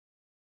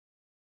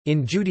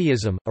In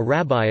Judaism, a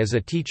rabbi is a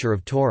teacher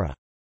of Torah.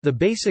 The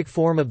basic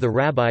form of the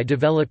rabbi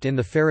developed in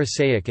the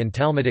Pharisaic and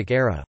Talmudic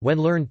era, when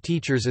learned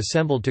teachers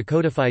assembled to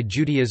codify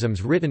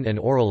Judaism's written and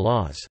oral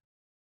laws.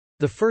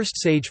 The first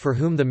sage for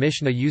whom the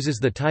Mishnah uses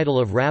the title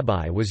of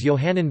rabbi was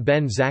Yohanan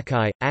ben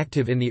Zakkai,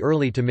 active in the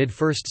early to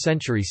mid-1st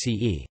century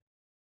CE.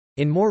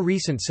 In more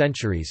recent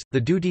centuries,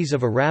 the duties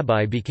of a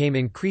rabbi became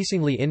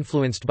increasingly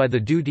influenced by the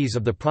duties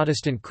of the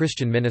Protestant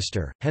Christian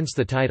minister, hence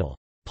the title,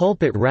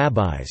 pulpit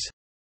rabbis.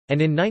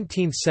 And in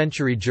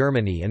 19th-century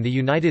Germany and the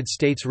United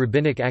States,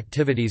 rabbinic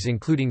activities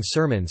including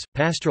sermons,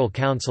 pastoral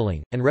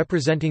counseling, and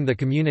representing the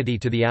community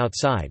to the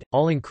outside,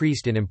 all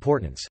increased in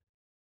importance.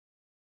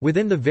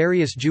 Within the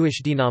various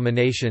Jewish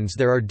denominations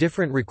there are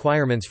different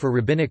requirements for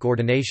rabbinic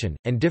ordination,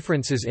 and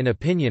differences in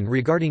opinion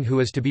regarding who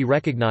is to be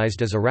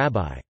recognized as a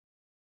rabbi.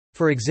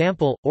 For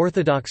example,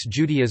 Orthodox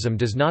Judaism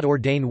does not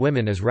ordain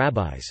women as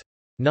rabbis.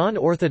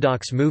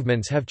 Non-Orthodox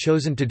movements have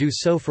chosen to do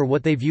so for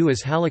what they view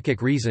as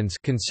halakhic reasons,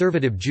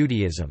 conservative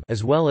Judaism,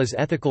 as well as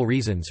ethical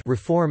reasons,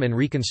 Reform and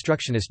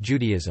Reconstructionist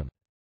Judaism.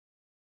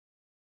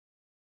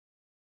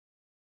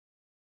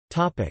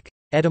 Topic: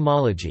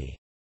 Etymology.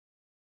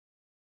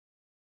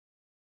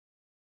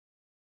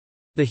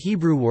 The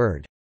Hebrew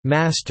word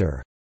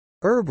master,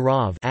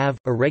 rav,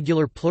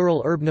 irregular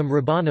plural erbnum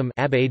rabbanim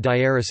abbe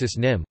diaresis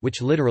nim,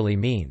 which literally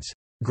means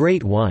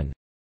great one,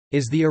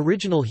 is the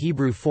original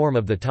Hebrew form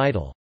of the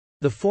title.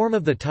 The form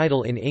of the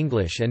title in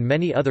English and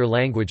many other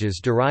languages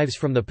derives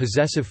from the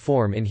possessive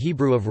form in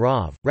Hebrew of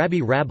Rav,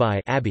 Rabbi,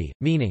 Abi,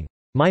 meaning,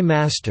 my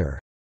master,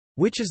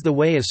 which is the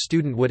way a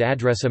student would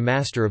address a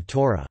master of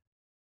Torah.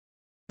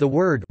 The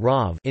word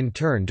Rav in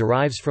turn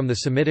derives from the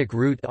Semitic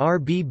root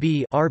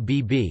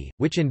rbb,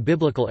 which in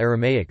Biblical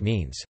Aramaic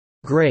means,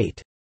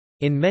 great,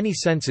 in many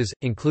senses,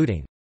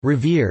 including,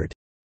 revered,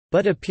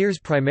 but appears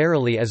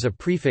primarily as a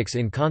prefix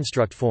in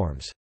construct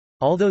forms.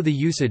 Although the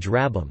usage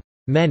rabbim,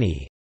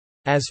 many,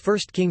 as 1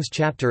 Kings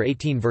chapter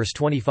 18 verse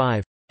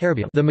 25,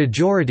 the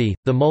majority,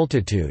 the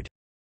multitude,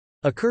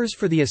 occurs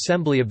for the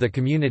assembly of the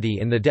community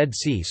in the Dead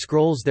Sea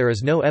Scrolls, there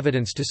is no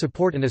evidence to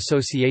support an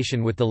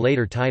association with the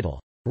later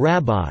title,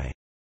 rabbi.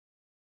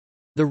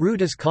 The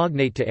root is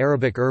cognate to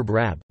Arabic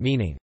rab,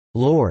 meaning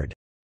Lord,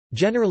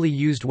 generally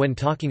used when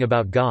talking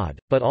about God,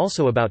 but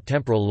also about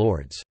temporal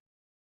lords.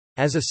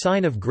 As a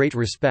sign of great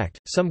respect,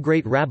 some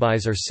great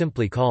rabbis are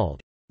simply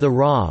called the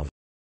Rav.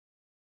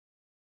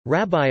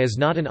 Rabbi is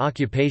not an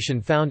occupation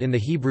found in the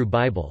Hebrew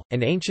Bible,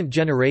 and ancient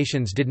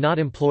generations did not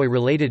employ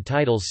related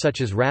titles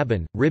such as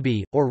Rabbin,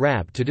 Ribbi, or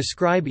Rab to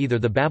describe either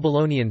the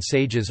Babylonian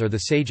sages or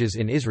the sages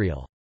in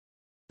Israel.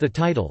 The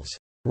titles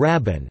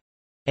Rabbin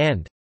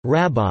and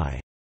Rabbi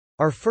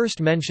are first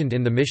mentioned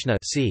in the Mishnah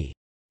c.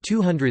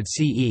 200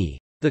 CE.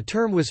 The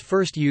term was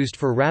first used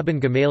for Rabban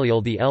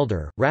Gamaliel the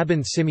Elder,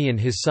 Rabban Simeon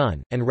his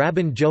son, and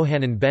Rabban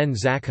Johanan ben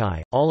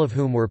Zakkai, all of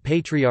whom were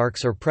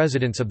patriarchs or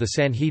presidents of the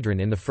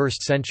Sanhedrin in the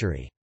 1st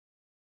century.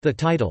 The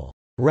title,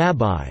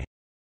 Rabbi,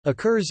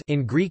 occurs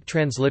in Greek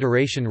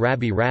transliteration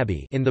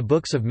Rabbi in the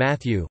books of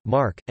Matthew,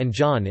 Mark, and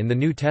John in the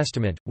New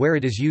Testament, where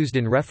it is used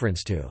in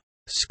reference to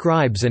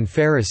scribes and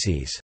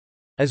Pharisees,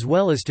 as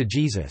well as to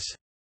Jesus.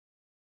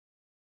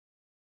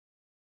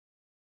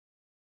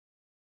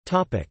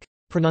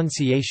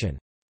 Pronunciation.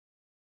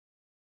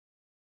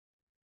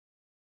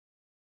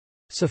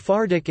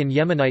 Sephardic and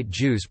Yemenite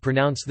Jews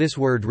pronounce this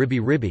word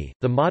Ribbi.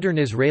 The modern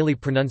Israeli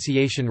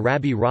pronunciation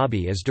Rabbi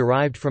is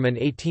derived from an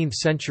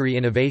 18th-century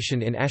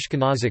innovation in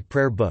Ashkenazic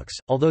prayer books,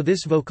 although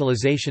this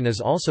vocalization is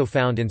also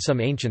found in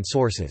some ancient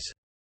sources.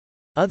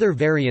 Other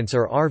variants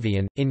are Arvi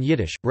and, in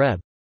Yiddish, Reb.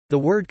 The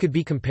word could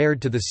be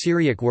compared to the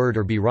Syriac word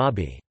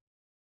Rabbi.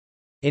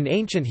 In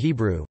ancient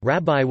Hebrew,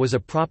 rabbi was a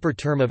proper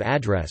term of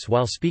address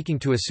while speaking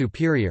to a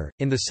superior,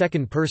 in the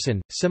second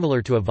person,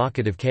 similar to a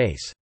vocative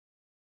case.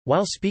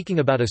 While speaking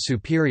about a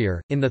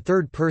superior, in the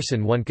third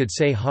person one could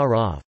say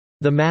harav,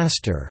 the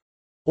master,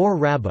 or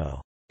rabbo,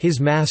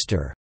 his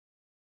master.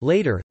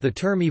 Later, the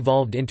term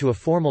evolved into a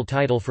formal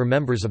title for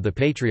members of the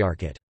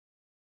patriarchate.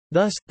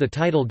 Thus, the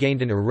title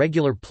gained an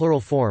irregular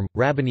plural form,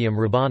 rabbinium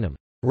rabbanim,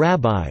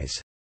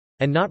 rabbis,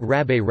 and not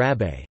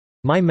rabbe,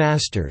 my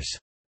masters.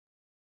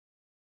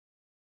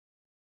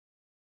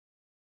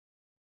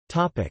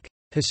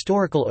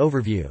 Historical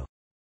overview.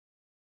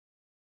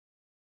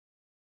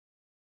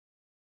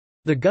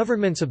 The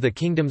governments of the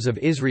kingdoms of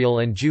Israel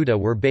and Judah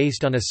were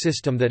based on a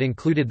system that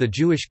included the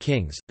Jewish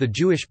kings, the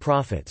Jewish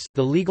prophets,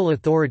 the legal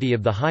authority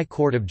of the High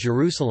Court of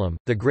Jerusalem,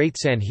 the Great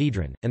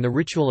Sanhedrin, and the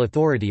ritual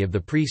authority of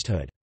the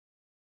priesthood.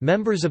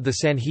 Members of the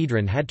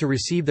Sanhedrin had to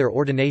receive their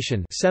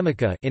ordination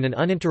in an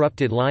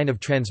uninterrupted line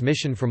of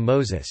transmission from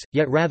Moses,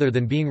 yet rather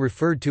than being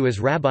referred to as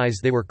rabbis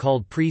they were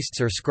called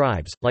priests or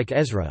scribes, like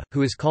Ezra,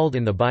 who is called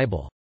in the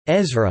Bible,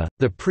 Ezra,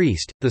 the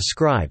priest, the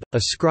scribe,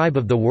 a scribe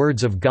of the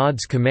words of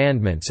God's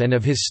commandments and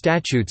of his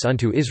statutes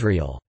unto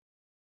Israel.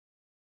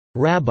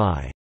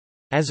 Rabbi,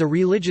 as a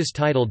religious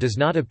title, does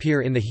not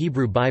appear in the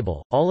Hebrew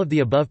Bible. All of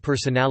the above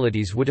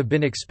personalities would have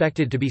been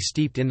expected to be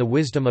steeped in the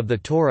wisdom of the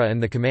Torah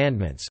and the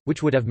commandments,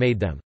 which would have made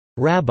them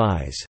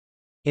rabbis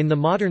in the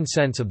modern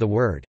sense of the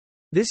word.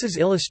 This is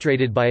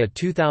illustrated by a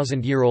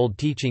 2,000-year-old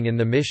teaching in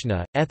the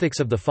Mishnah,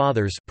 Ethics of the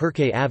Fathers,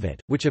 Pirkei Avot,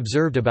 which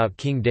observed about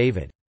King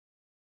David.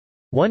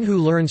 One who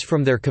learns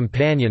from their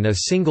companion a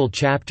single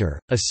chapter,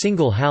 a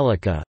single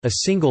halakha, a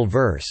single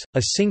verse,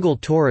 a single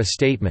Torah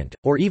statement,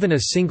 or even a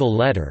single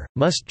letter,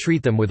 must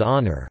treat them with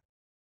honor.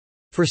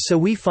 For so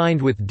we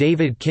find with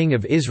David king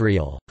of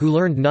Israel, who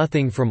learned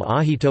nothing from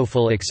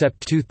Ahitophel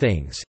except two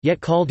things,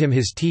 yet called him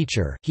his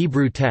teacher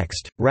Hebrew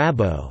text,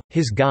 Rabbo,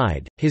 his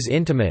guide, his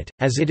intimate,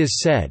 as it is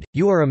said,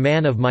 you are a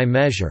man of my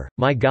measure,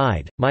 my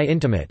guide, my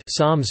intimate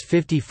Psalms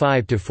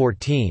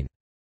 55-14.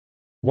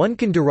 One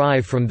can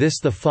derive from this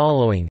the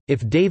following: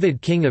 if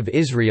David king of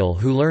Israel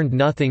who learned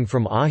nothing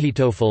from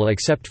Ahitophel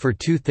except for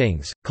two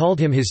things, called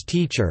him his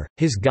teacher,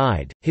 his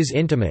guide, his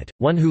intimate,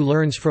 one who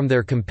learns from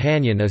their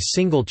companion a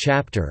single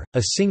chapter,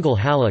 a single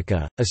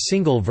halakha, a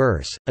single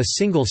verse, a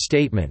single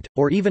statement,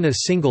 or even a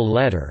single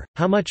letter,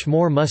 how much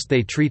more must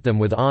they treat them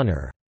with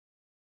honor?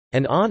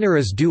 And honor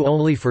is due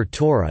only for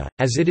Torah,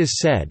 as it is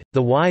said,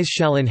 the wise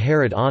shall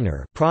inherit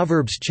honor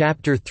Proverbs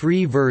chapter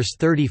 3 verse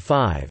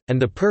 35,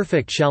 and the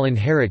perfect shall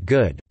inherit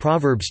good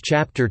Proverbs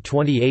chapter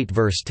 28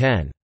 verse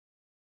 10.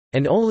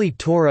 And only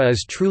Torah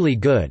is truly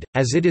good,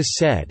 as it is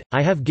said,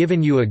 I have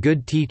given you a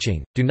good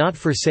teaching, do not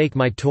forsake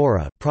my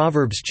Torah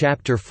Proverbs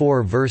chapter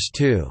 4 verse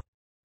 2.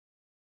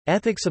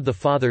 Ethics of the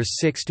Fathers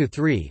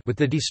 6-3. With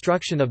the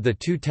destruction of the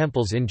two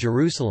temples in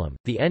Jerusalem,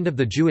 the end of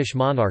the Jewish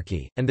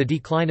monarchy, and the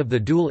decline of the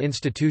dual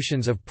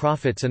institutions of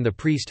prophets and the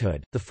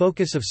priesthood, the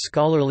focus of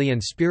scholarly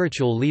and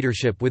spiritual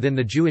leadership within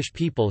the Jewish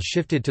people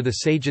shifted to the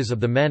sages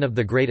of the men of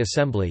the Great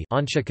Assembly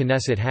Anshe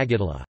Knesset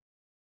Hagidlah.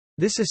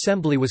 This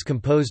assembly was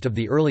composed of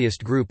the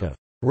earliest group of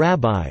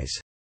rabbis,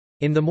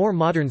 in the more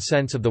modern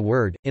sense of the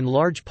word, in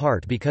large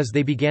part because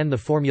they began the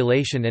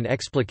formulation and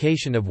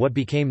explication of what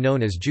became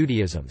known as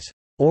Judaism's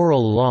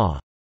oral law,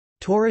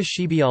 Torah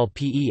Shibial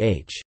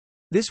Peh.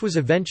 This was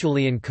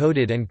eventually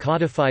encoded and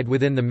codified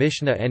within the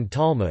Mishnah and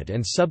Talmud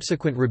and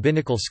subsequent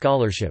rabbinical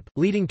scholarship,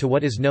 leading to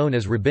what is known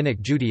as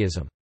Rabbinic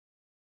Judaism.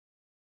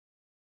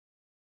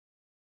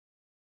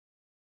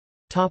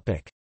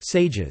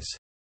 Sages.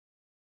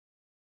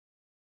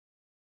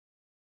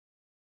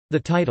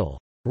 The title,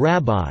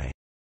 Rabbi,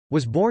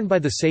 was borne by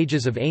the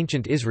sages of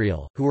ancient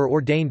Israel, who were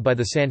ordained by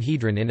the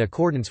Sanhedrin in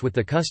accordance with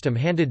the custom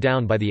handed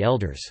down by the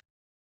elders.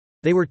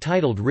 They were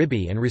titled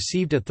Rabbi and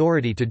received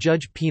authority to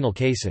judge penal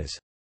cases.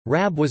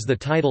 Rab was the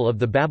title of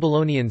the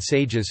Babylonian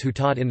sages who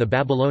taught in the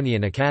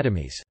Babylonian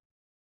academies.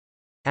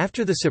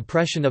 After the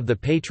suppression of the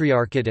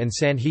Patriarchate and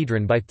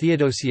Sanhedrin by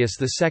Theodosius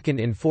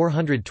II in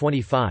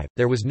 425,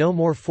 there was no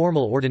more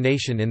formal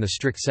ordination in the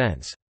strict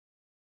sense.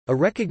 A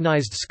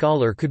recognized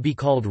scholar could be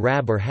called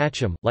Rab or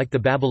Hacham, like the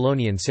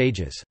Babylonian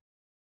sages.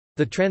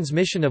 The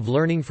transmission of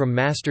learning from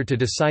master to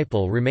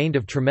disciple remained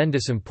of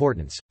tremendous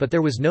importance, but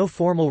there was no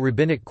formal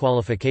rabbinic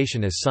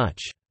qualification as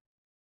such.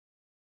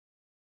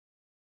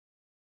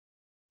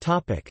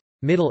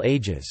 Middle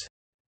Ages.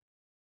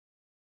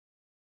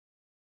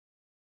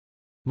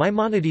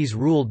 Maimonides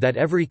ruled that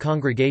every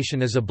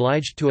congregation is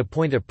obliged to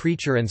appoint a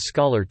preacher and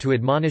scholar to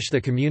admonish the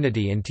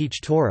community and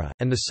teach Torah,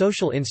 and the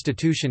social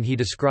institution he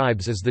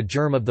describes as the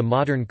germ of the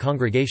modern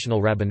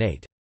congregational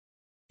rabbinate.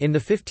 In the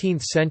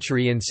 15th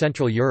century in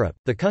Central Europe,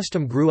 the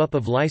custom grew up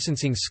of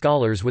licensing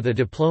scholars with a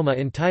diploma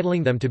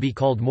entitling them to be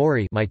called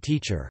mori, my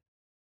teacher.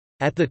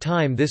 At the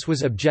time this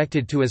was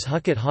objected to as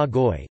hukat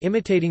ha-goy,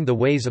 imitating the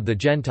ways of the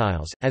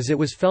Gentiles, as it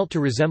was felt to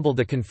resemble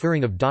the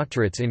conferring of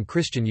doctorates in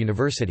Christian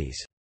universities.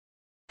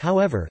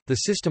 However, the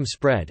system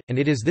spread, and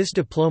it is this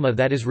diploma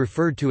that is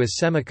referred to as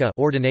semika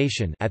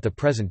ordination at the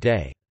present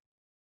day.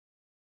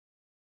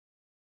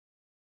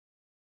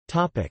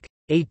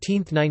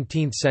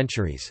 18th–19th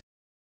centuries.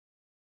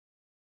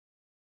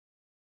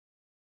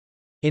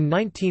 In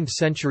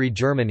 19th-century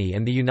Germany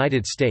and the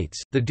United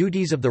States, the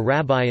duties of the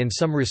rabbi in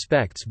some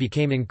respects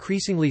became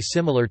increasingly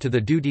similar to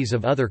the duties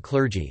of other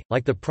clergy,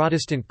 like the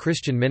Protestant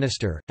Christian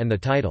minister, and the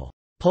title,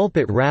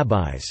 "pulpit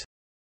rabbis,"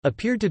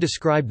 appeared to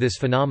describe this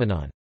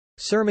phenomenon.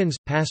 Sermons,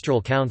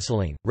 pastoral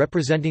counseling,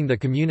 representing the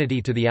community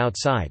to the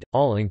outside,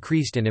 all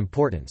increased in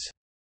importance.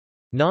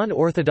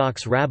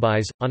 Non-Orthodox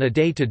rabbis, on a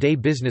day-to-day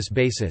business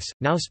basis,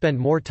 now spend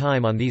more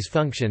time on these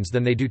functions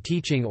than they do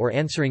teaching or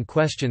answering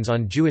questions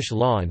on Jewish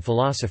law and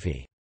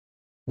philosophy.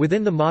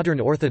 Within the modern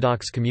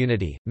Orthodox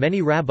community,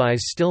 many rabbis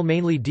still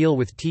mainly deal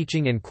with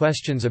teaching and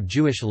questions of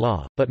Jewish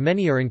law, but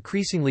many are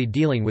increasingly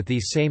dealing with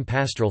these same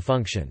pastoral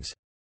functions.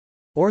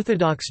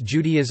 Orthodox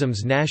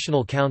Judaism's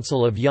National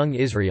Council of Young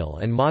Israel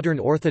and Modern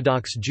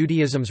Orthodox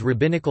Judaism's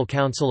Rabbinical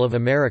Council of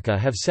America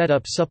have set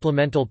up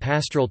supplemental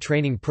pastoral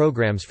training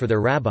programs for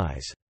their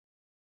rabbis.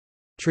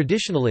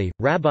 Traditionally,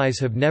 rabbis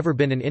have never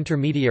been an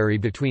intermediary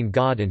between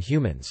God and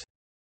humans.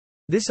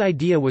 This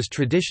idea was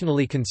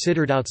traditionally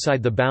considered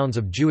outside the bounds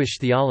of Jewish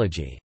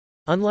theology.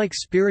 Unlike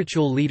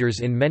spiritual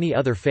leaders in many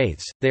other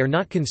faiths, they are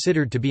not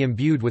considered to be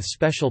imbued with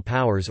special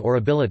powers or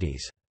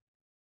abilities.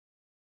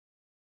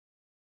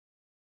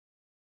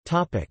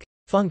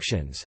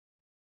 Functions.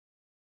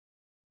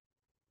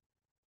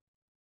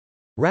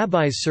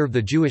 Rabbis serve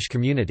the Jewish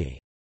community.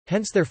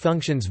 Hence their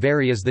functions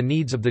vary as the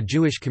needs of the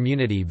Jewish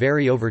community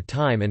vary over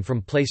time and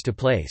from place to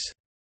place.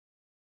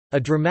 A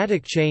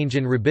dramatic change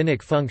in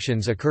rabbinic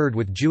functions occurred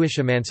with Jewish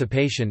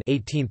emancipation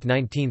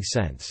 18th–19th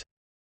century.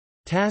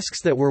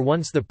 Tasks that were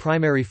once the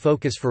primary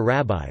focus for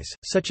rabbis,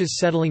 such as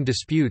settling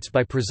disputes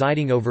by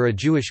presiding over a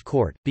Jewish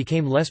court,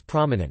 became less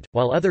prominent,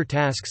 while other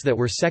tasks that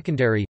were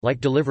secondary,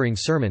 like delivering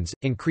sermons,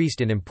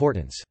 increased in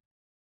importance.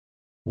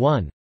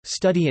 1.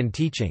 Study and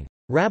teaching.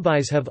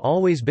 Rabbis have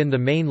always been the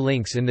main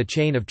links in the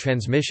chain of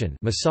transmission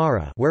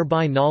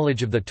whereby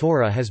knowledge of the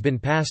Torah has been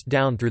passed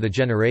down through the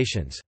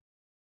generations.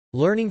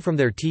 Learning from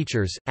their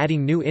teachers,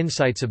 adding new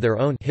insights of their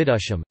own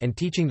and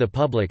teaching the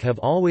public have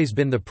always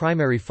been the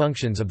primary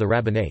functions of the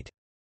rabbinate.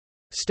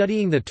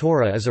 Studying the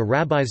Torah is a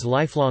rabbi's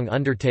lifelong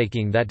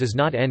undertaking that does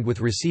not end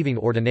with receiving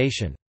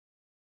ordination.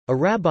 A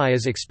rabbi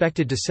is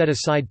expected to set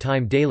aside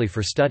time daily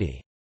for study.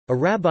 A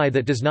rabbi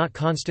that does not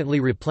constantly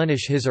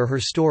replenish his or her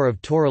store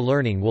of Torah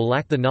learning will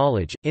lack the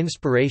knowledge,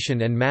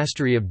 inspiration and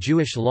mastery of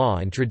Jewish law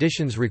and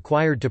traditions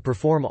required to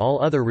perform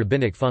all other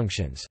rabbinic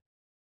functions.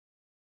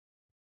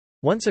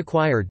 Once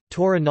acquired,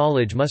 Torah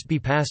knowledge must be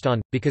passed on,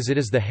 because it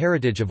is the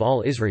heritage of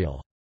all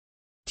Israel.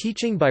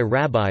 Teaching by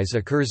rabbis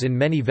occurs in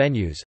many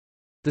venues: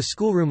 the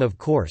schoolroom of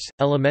course,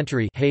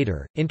 elementary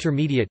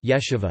intermediate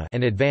yeshiva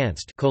and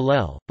advanced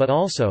kollel, but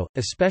also,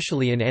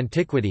 especially in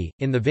antiquity,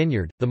 in the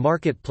vineyard, the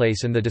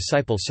marketplace and the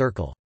disciple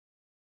circle.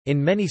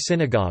 In many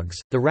synagogues,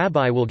 the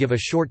rabbi will give a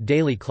short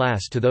daily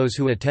class to those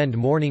who attend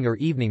morning or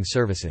evening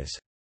services.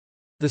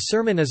 The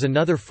sermon is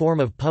another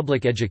form of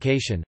public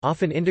education,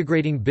 often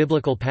integrating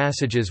biblical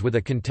passages with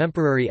a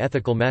contemporary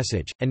ethical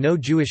message, and no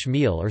Jewish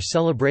meal or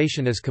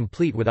celebration is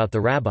complete without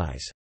the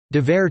rabbi's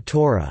Dever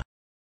Torah,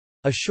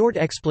 a short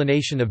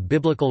explanation of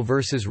biblical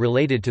verses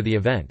related to the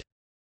event.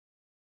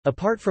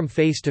 Apart from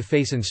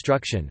face-to-face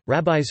instruction,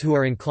 rabbis who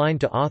are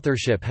inclined to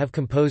authorship have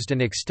composed an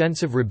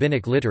extensive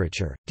rabbinic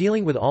literature,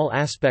 dealing with all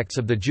aspects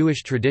of the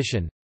Jewish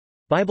tradition: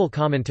 Bible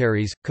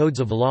commentaries, codes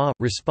of law,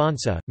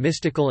 responsa,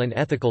 mystical and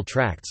ethical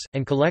tracts,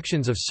 and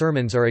collections of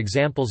sermons are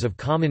examples of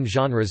common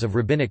genres of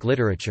rabbinic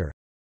literature.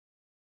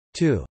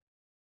 2.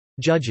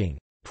 Judging.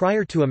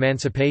 Prior to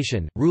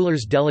emancipation,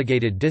 rulers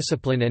delegated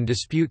discipline and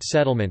dispute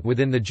settlement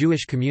within the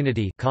Jewish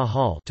community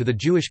to the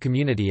Jewish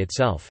community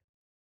itself.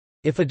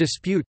 If a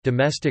dispute,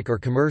 domestic or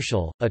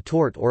commercial, a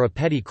tort or a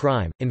petty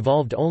crime,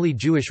 involved only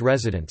Jewish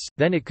residents,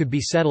 then it could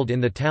be settled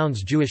in the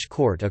town's Jewish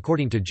court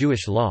according to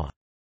Jewish law.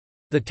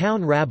 The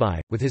town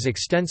rabbi, with his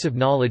extensive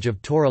knowledge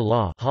of Torah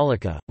law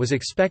was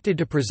expected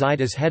to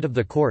preside as head of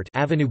the court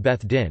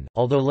Beth Din,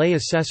 although lay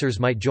assessors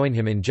might join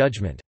him in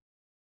judgment.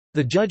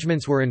 The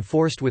judgments were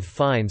enforced with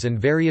fines and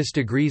various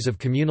degrees of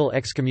communal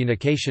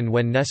excommunication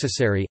when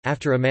necessary.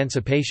 After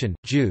emancipation,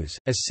 Jews,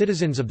 as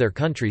citizens of their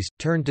countries,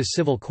 turned to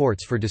civil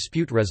courts for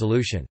dispute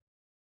resolution.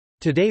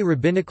 Today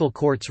rabbinical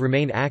courts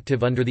remain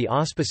active under the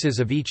auspices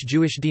of each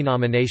Jewish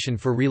denomination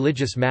for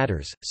religious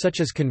matters, such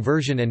as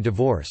conversion and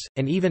divorce,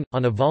 and even,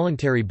 on a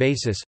voluntary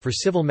basis, for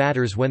civil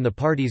matters when the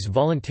parties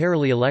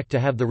voluntarily elect to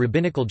have the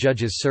rabbinical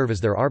judges serve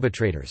as their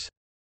arbitrators.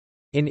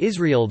 In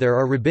Israel there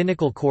are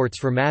rabbinical courts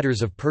for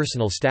matters of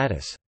personal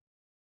status.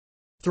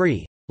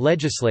 3.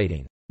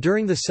 Legislating.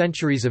 During the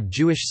centuries of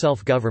Jewish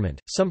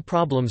self-government, some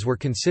problems were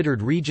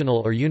considered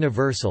regional or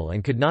universal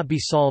and could not be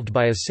solved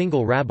by a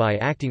single rabbi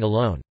acting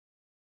alone.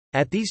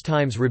 At these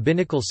times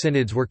rabbinical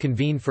synods were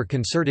convened for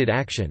concerted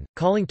action,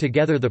 calling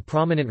together the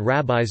prominent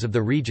rabbis of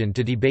the region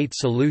to debate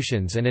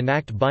solutions and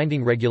enact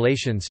binding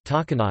regulations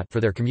for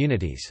their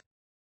communities.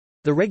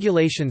 The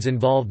regulations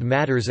involved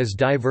matters as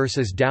diverse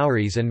as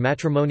dowries and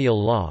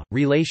matrimonial law,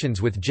 relations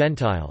with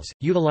Gentiles,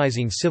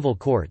 utilizing civil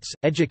courts,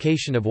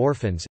 education of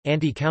orphans,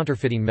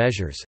 anti-counterfeiting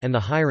measures, and the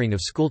hiring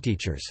of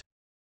schoolteachers.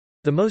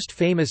 The most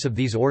famous of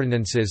these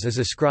ordinances is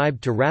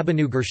ascribed to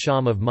Rabbinu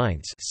Gershom of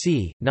Mainz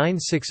c.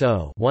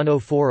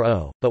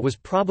 960–1040, but was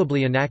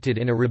probably enacted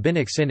in a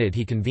rabbinic synod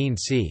he convened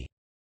c.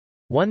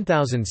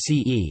 1000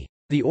 CE.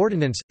 The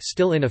ordinance,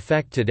 still in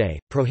effect today,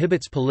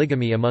 prohibits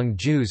polygamy among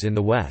Jews in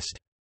the West.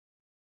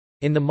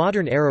 In the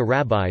modern era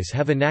rabbis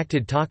have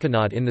enacted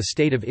takanot in the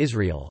State of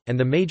Israel, and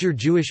the major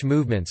Jewish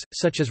movements,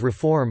 such as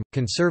Reform,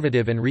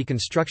 Conservative and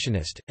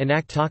Reconstructionist,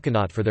 enact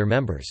takanot for their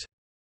members.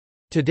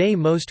 Today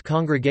most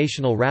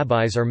congregational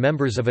rabbis are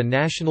members of a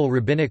national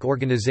rabbinic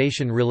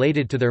organization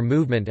related to their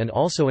movement and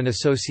also an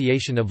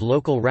association of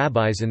local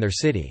rabbis in their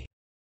city.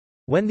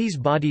 When these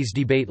bodies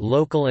debate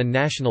local and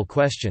national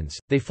questions,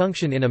 they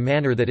function in a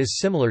manner that is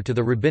similar to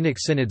the rabbinic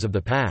synods of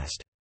the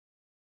past.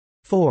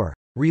 4.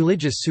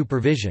 Religious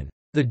supervision.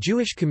 The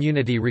Jewish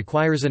community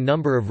requires a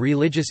number of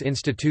religious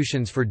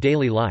institutions for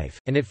daily life,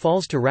 and it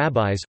falls to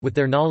rabbis, with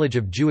their knowledge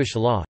of Jewish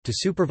law, to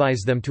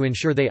supervise them to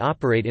ensure they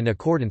operate in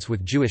accordance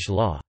with Jewish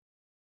law.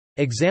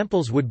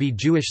 Examples would be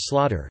Jewish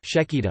slaughter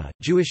shechita,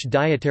 Jewish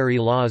dietary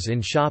laws in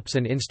shops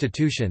and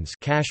institutions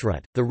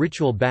kashrut, the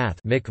ritual bath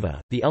mikveh,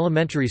 the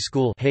elementary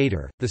school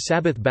heder, the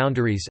Sabbath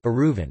boundaries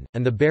eruvin,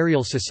 and the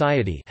burial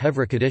society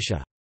hevra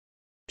kadisha.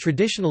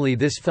 Traditionally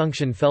this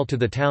function fell to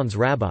the town's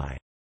rabbi.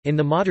 In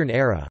the modern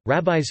era,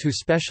 rabbis who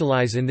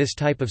specialize in this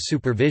type of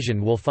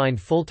supervision will find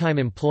full-time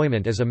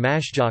employment as a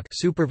mashgiach,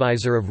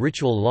 supervisor of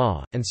ritual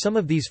law, and some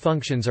of these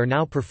functions are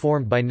now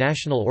performed by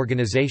national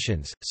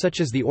organizations, such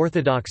as the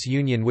Orthodox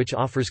Union, which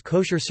offers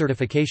kosher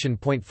certification.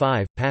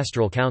 5.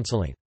 Pastoral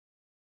counseling.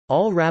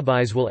 All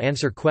rabbis will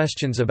answer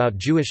questions about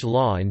Jewish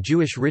law and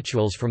Jewish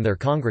rituals from their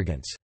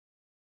congregants.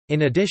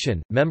 In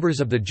addition, members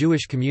of the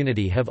Jewish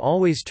community have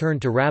always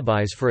turned to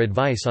rabbis for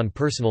advice on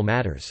personal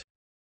matters.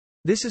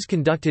 This is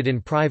conducted in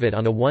private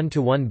on a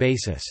one-to-one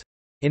basis.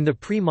 In the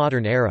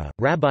pre-modern era,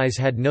 rabbis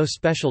had no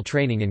special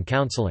training in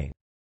counseling.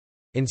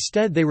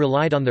 Instead, they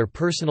relied on their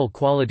personal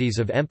qualities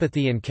of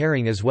empathy and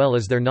caring as well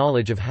as their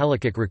knowledge of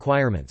halakhic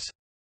requirements.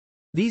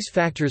 These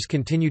factors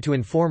continue to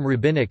inform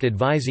rabbinic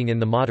advising in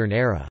the modern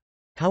era.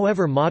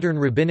 However, modern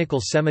rabbinical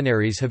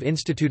seminaries have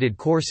instituted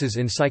courses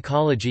in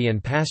psychology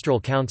and pastoral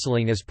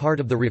counseling as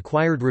part of the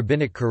required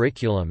rabbinic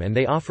curriculum, and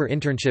they offer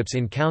internships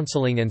in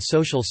counseling and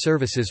social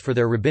services for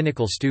their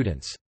rabbinical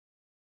students.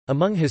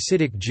 Among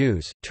Hasidic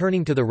Jews,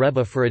 turning to the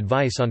Rebbe for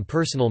advice on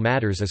personal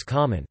matters is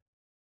common.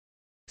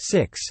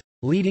 6.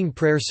 Leading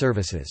prayer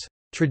services.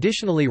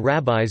 Traditionally,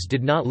 rabbis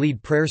did not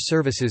lead prayer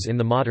services in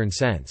the modern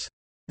sense.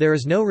 There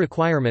is no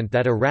requirement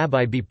that a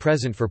rabbi be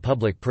present for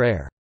public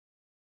prayer.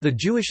 The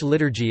Jewish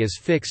liturgy is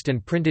fixed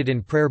and printed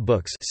in prayer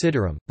books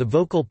siddurim. The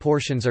vocal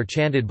portions are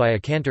chanted by a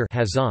cantor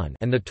hazan,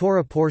 and the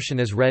Torah portion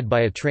is read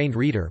by a trained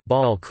reader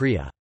Baal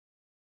Kriya.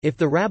 If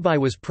the rabbi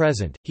was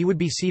present, he would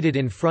be seated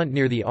in front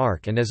near the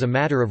ark, and as a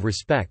matter of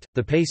respect,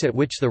 the pace at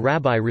which the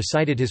rabbi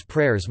recited his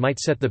prayers might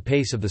set the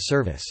pace of the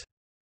service.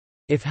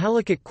 If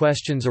halakhic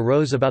questions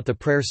arose about the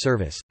prayer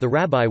service, the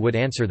rabbi would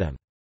answer them.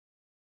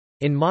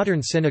 In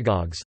modern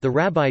synagogues, the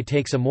rabbi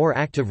takes a more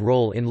active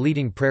role in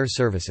leading prayer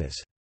services.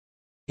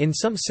 In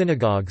some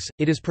synagogues,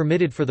 it is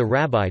permitted for the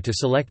rabbi to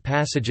select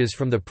passages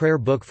from the prayer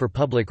book for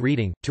public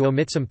reading, to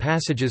omit some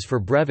passages for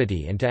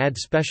brevity, and to add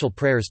special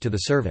prayers to the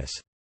service.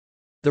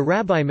 The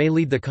rabbi may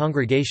lead the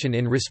congregation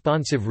in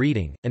responsive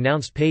reading,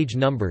 announce page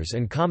numbers,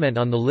 and comment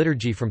on the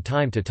liturgy from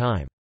time to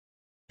time.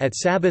 At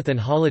Sabbath and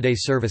holiday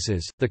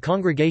services, the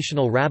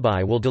congregational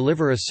rabbi will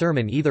deliver a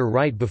sermon either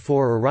right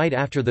before or right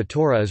after the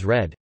Torah is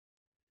read.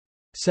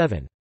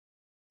 7.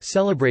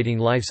 Celebrating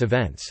life's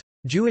events.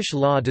 Jewish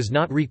law does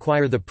not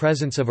require the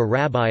presence of a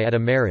rabbi at a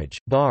marriage,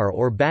 bar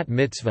or bat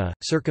mitzvah,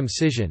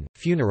 circumcision,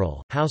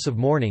 funeral, house of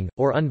mourning,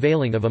 or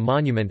unveiling of a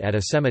monument at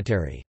a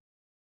cemetery.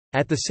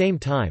 At the same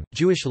time,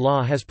 Jewish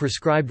law has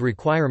prescribed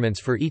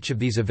requirements for each of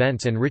these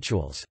events and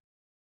rituals.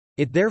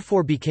 It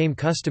therefore became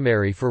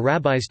customary for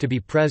rabbis to be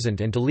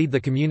present and to lead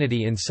the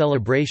community in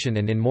celebration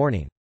and in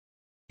mourning.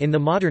 In the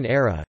modern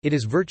era, it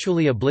is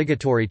virtually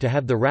obligatory to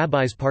have the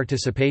rabbi's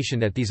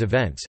participation at these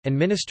events, and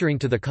ministering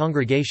to the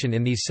congregation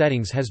in these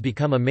settings has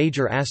become a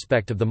major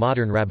aspect of the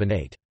modern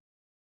rabbinate.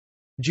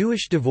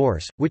 Jewish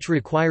divorce, which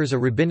requires a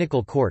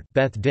rabbinical court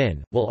Beth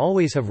Din, will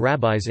always have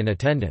rabbis in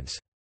attendance.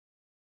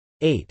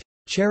 8.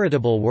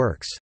 Charitable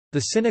works. The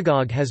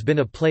synagogue has been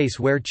a place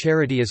where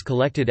charity is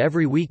collected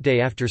every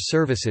weekday after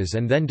services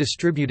and then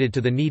distributed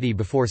to the needy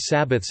before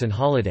Sabbaths and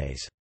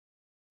holidays.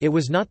 It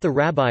was not the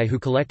rabbi who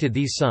collected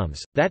these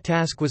sums, that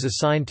task was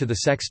assigned to the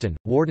sexton,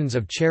 wardens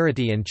of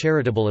charity and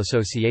charitable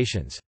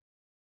associations.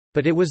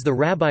 But it was the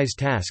rabbi's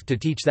task to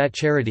teach that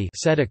charity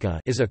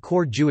tzedakah is a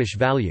core Jewish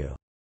value.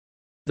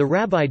 The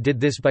rabbi did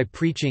this by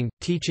preaching,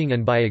 teaching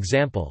and by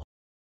example,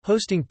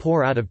 hosting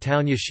poor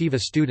out-of-town yeshiva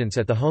students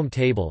at the home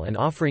table and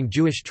offering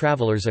Jewish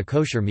travelers a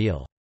kosher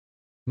meal.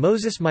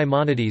 Moses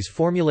Maimonides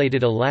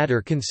formulated a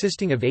ladder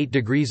consisting of 8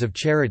 degrees of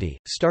charity,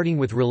 starting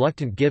with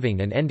reluctant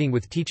giving and ending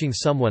with teaching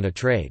someone a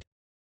trade.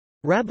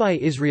 Rabbi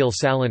Israel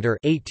Salanter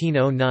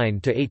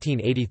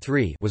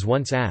 (1809–1883) was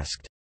once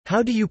asked,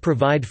 "How do you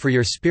provide for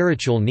your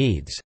spiritual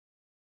needs?"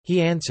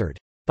 He answered,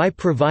 "By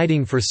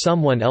providing for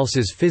someone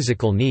else's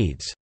physical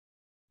needs."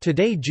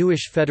 Today,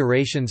 Jewish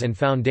federations and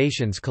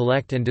foundations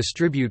collect and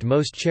distribute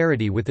most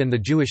charity within the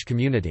Jewish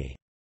community.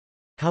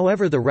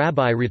 However, the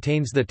rabbi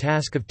retains the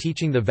task of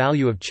teaching the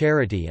value of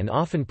charity and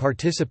often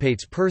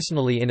participates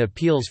personally in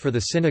appeals for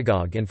the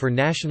synagogue and for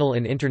national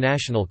and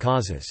international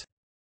causes.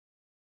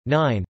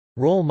 9.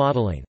 Role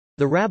modeling.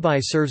 The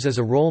rabbi serves as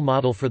a role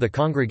model for the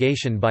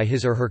congregation by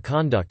his or her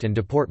conduct and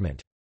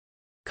deportment.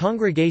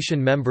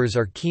 Congregation members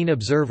are keen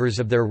observers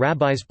of their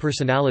rabbi's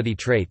personality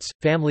traits,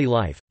 family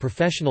life,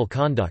 professional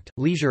conduct,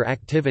 leisure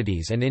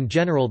activities, and in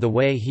general the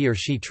way he or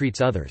she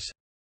treats others.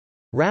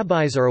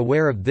 Rabbis are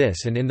aware of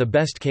this and in the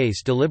best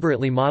case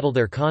deliberately model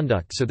their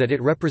conduct so that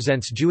it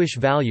represents Jewish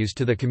values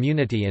to the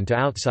community and to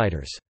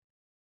outsiders.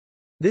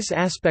 This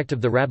aspect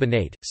of the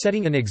rabbinate,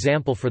 setting an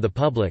example for the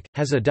public,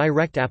 has a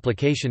direct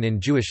application in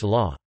Jewish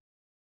law.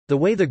 The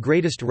way the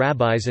greatest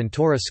rabbis and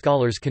Torah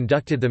scholars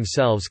conducted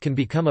themselves can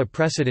become a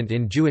precedent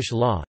in Jewish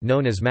law,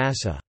 known as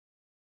Massa.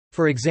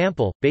 For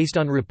example, based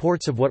on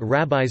reports of what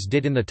rabbis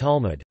did in the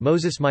Talmud,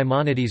 Moses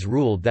Maimonides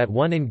ruled that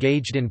one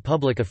engaged in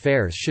public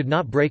affairs should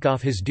not break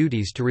off his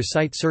duties to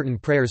recite certain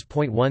prayers.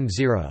 10.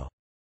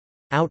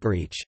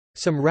 Outreach.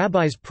 Some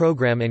rabbis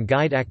program and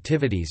guide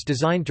activities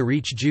designed to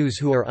reach Jews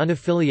who are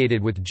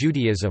unaffiliated with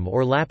Judaism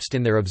or lapsed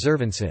in their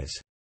observances.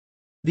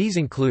 These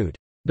include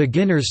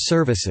beginners'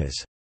 services,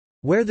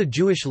 where the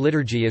Jewish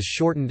liturgy is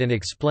shortened and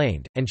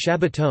explained, and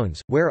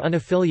Shabbatons, where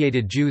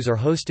unaffiliated Jews are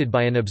hosted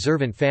by an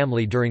observant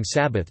family during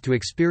Sabbath to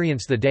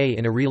experience the day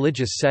in a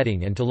religious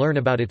setting and to learn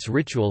about its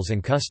rituals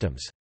and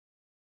customs.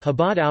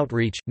 Chabad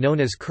outreach, known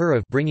as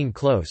Kuruv, bringing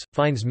close,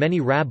 finds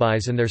many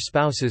rabbis and their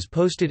spouses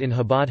posted in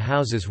Chabad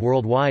houses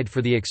worldwide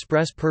for the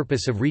express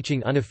purpose of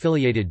reaching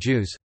unaffiliated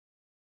Jews.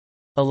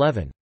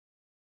 11.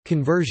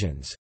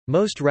 Conversions.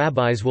 Most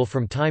rabbis will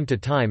from time to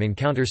time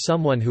encounter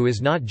someone who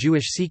is not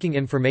Jewish seeking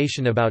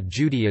information about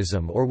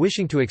Judaism or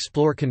wishing to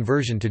explore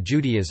conversion to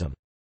Judaism.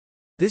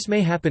 This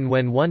may happen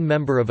when one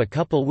member of a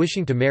couple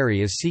wishing to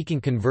marry is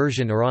seeking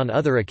conversion or on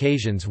other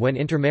occasions when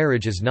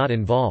intermarriage is not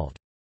involved.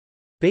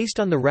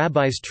 Based on the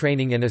rabbi's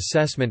training and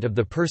assessment of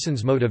the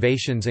person's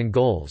motivations and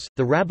goals,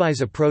 the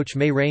rabbi's approach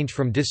may range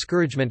from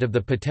discouragement of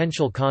the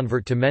potential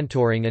convert to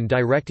mentoring and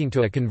directing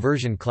to a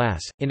conversion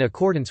class, in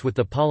accordance with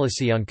the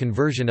policy on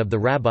conversion of the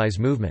rabbi's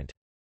movement.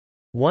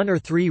 1 or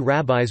 3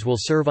 rabbis will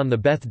serve on the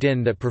Beth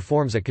Din that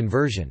performs a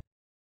conversion.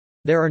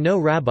 There are no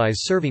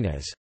rabbis serving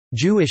as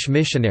Jewish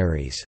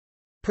missionaries.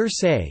 Per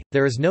se,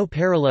 there is no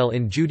parallel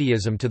in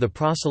Judaism to the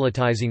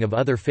proselytizing of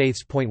other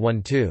faiths.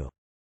 12.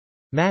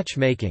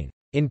 Matchmaking.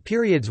 In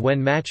periods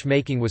when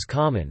matchmaking was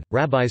common,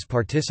 rabbis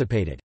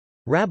participated.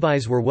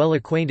 Rabbis were well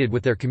acquainted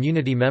with their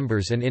community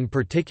members and in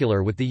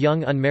particular with the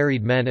young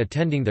unmarried men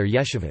attending their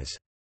yeshivas.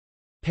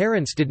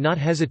 Parents did not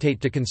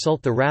hesitate to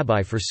consult the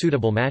rabbi for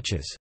suitable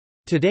matches.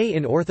 Today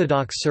in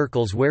Orthodox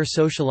circles where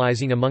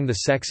socializing among the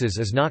sexes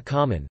is not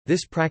common,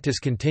 this practice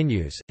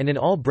continues, and in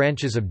all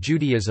branches of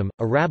Judaism,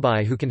 a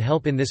rabbi who can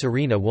help in this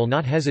arena will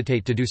not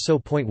hesitate to do so.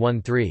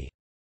 13.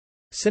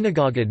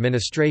 Synagogue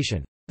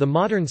administration. The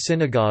modern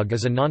synagogue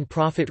is a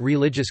non-profit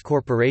religious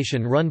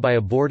corporation run by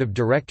a board of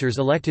directors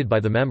elected by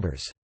the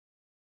members.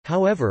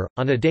 However,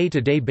 on a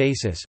day-to-day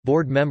basis,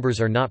 board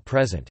members are not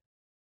present.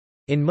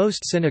 In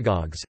most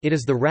synagogues, it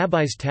is the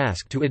rabbi's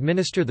task to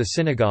administer the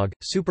synagogue,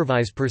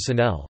 supervise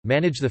personnel,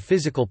 manage the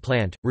physical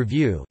plant,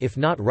 review if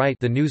not write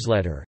the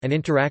newsletter, and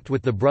interact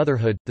with the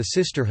brotherhood, the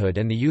sisterhood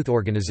and the youth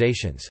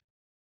organizations.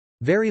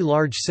 Very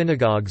large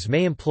synagogues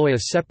may employ a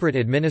separate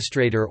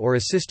administrator or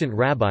assistant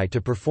rabbi to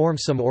perform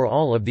some or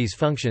all of these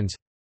functions.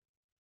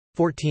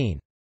 14.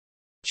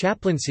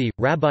 Chaplaincy –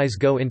 rabbis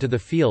go into the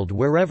field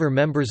wherever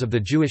members of the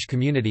Jewish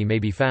community may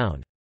be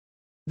found.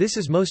 This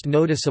is most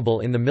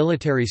noticeable in the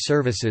military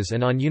services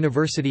and on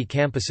university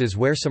campuses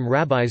where some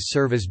rabbis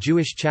serve as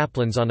Jewish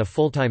chaplains on a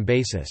full-time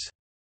basis.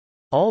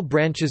 All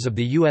branches of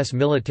the U.S.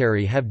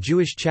 military have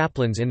Jewish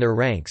chaplains in their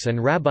ranks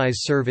and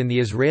rabbis serve in the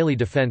Israeli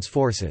Defense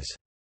Forces.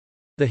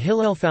 The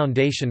Hillel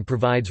Foundation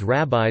provides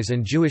rabbis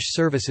and Jewish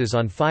services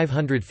on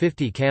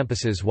 550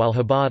 campuses while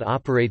Chabad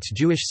operates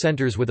Jewish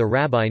centers with a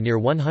rabbi near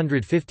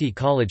 150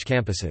 college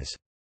campuses.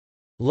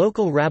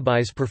 Local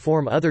rabbis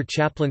perform other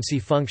chaplaincy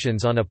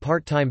functions on a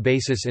part-time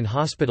basis in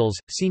hospitals,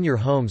 senior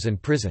homes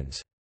and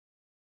prisons.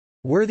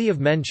 Worthy of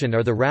mention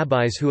are the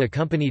rabbis who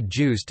accompanied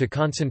Jews to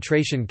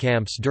concentration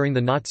camps during the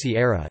Nazi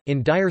era.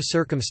 In dire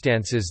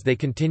circumstances, they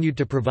continued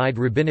to provide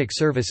rabbinic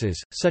services,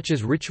 such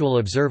as ritual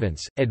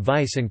observance,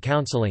 advice, and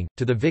counseling,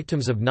 to the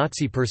victims of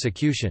Nazi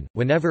persecution,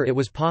 whenever it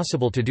was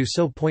possible to do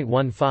so.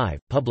 15.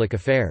 Public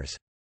affairs.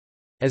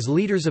 As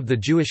leaders of the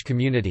Jewish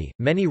community,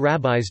 many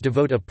rabbis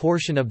devote a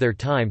portion of their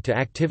time to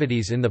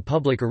activities in the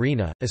public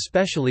arena,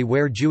 especially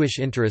where Jewish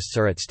interests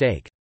are at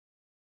stake.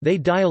 They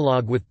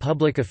dialogue with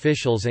public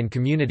officials and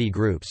community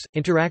groups,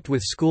 interact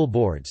with school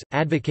boards,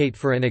 advocate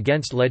for and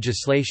against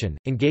legislation,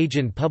 engage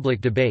in public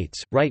debates,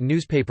 write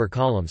newspaper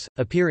columns,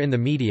 appear in the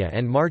media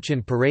and march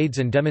in parades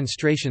and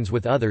demonstrations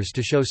with others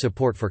to show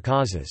support for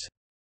causes.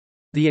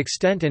 The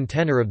extent and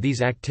tenor of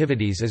these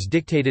activities is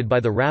dictated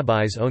by the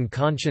rabbi's own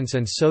conscience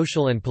and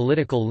social and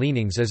political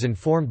leanings as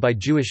informed by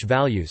Jewish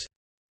values.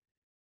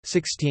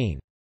 16.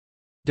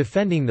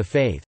 Defending the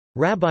faith.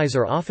 Rabbis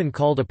are often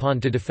called upon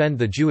to defend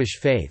the Jewish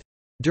faith.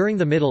 During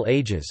the Middle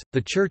Ages,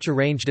 the Church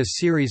arranged a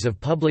series of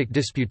public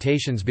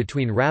disputations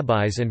between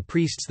rabbis and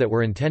priests that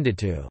were intended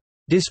to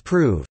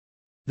disprove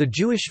the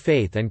Jewish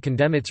faith and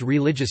condemn its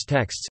religious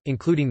texts,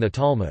 including the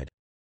Talmud.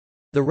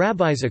 The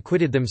rabbis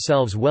acquitted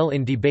themselves well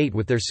in debate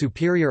with their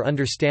superior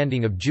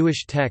understanding of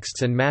Jewish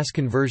texts, and mass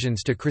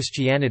conversions to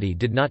Christianity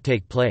did not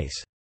take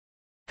place.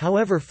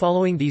 However,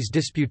 following these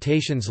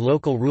disputations,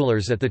 local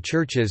rulers at the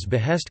church's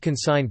behest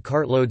consigned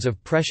cartloads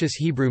of precious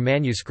Hebrew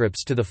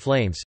manuscripts to the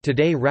flames.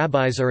 Today,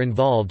 rabbis are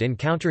involved in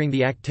countering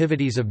the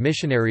activities of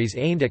missionaries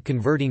aimed at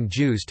converting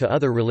Jews to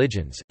other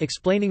religions,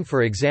 explaining,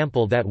 for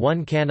example, that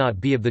one cannot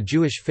be of the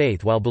Jewish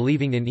faith while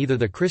believing in either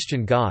the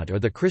Christian God or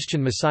the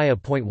Christian Messiah.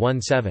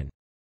 17.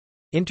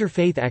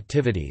 Interfaith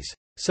activities.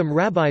 Some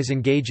rabbis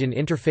engage in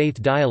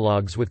interfaith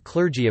dialogues with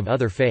clergy of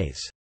other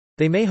faiths.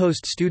 They may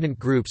host student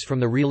groups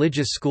from the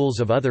religious schools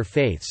of other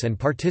faiths and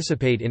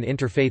participate in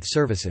interfaith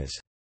services.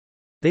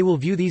 They will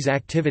view these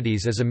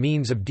activities as a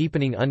means of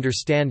deepening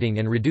understanding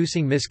and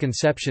reducing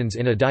misconceptions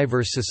in a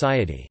diverse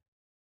society.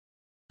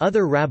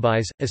 Other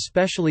rabbis,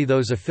 especially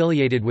those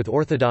affiliated with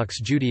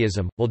Orthodox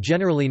Judaism, will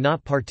generally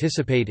not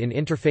participate in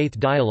interfaith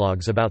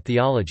dialogues about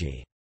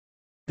theology.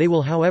 They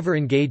will however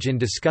engage in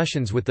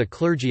discussions with the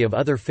clergy of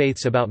other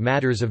faiths about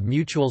matters of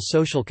mutual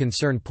social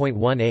concern.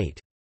 18.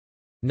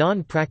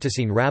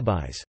 Non-practicing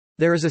rabbis.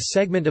 There is a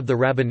segment of the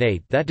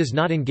rabbinate that does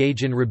not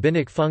engage in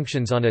rabbinic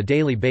functions on a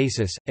daily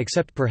basis,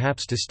 except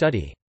perhaps to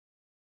study.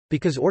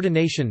 Because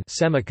ordination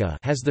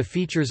has the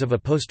features of a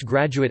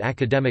postgraduate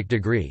academic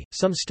degree,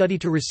 some study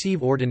to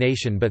receive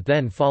ordination but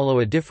then follow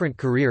a different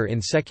career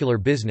in secular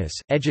business,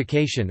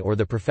 education or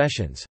the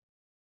professions.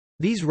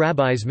 These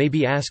rabbis may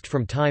be asked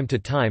from time to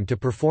time to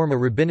perform a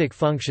rabbinic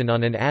function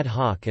on an ad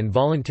hoc and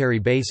voluntary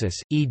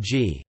basis,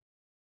 e.g.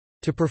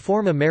 to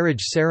perform a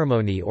marriage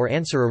ceremony or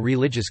answer a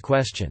religious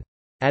question.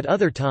 At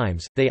other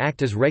times, they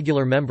act as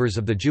regular members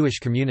of the Jewish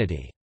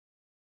community.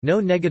 No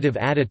negative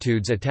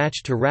attitudes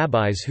attach to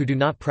rabbis who do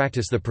not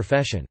practice the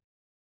profession.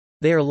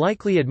 They are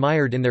likely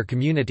admired in their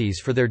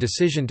communities for their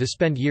decision to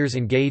spend years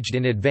engaged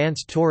in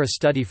advanced Torah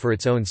study for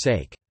its own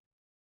sake.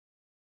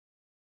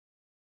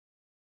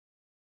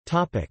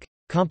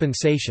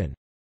 Compensation.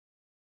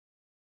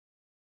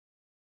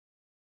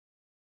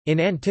 In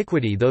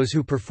antiquity, those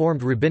who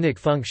performed rabbinic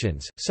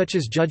functions, such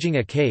as judging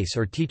a case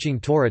or teaching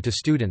Torah to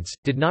students,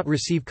 did not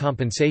receive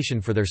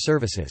compensation for their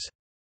services.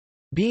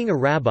 Being a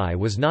rabbi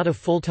was not a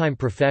full-time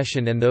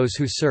profession, and those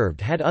who served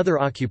had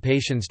other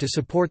occupations to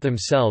support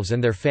themselves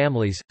and their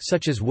families,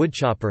 such as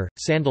woodchopper,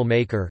 sandal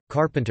maker,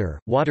 carpenter,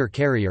 water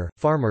carrier,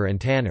 farmer and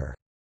tanner.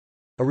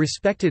 A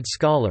respected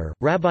scholar,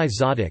 Rabbi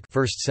Zadok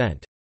 1st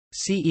cent.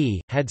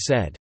 CE, had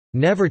said,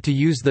 "Never to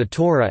use the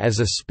Torah as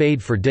a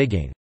spade for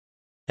digging."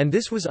 And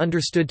this was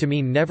understood to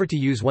mean never to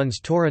use one's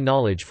Torah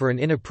knowledge for an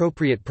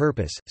inappropriate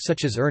purpose,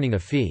 such as earning a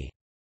fee.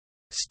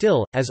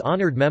 Still, as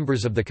honored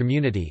members of the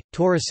community,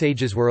 Torah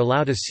sages were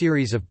allowed a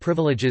series of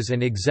privileges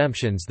and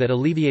exemptions that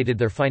alleviated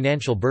their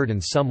financial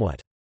burdens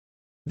somewhat.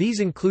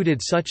 These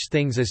included such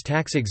things as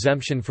tax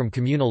exemption from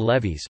communal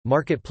levies,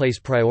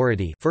 marketplace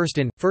priority, first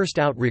in, first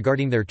out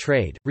regarding their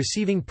trade,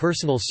 receiving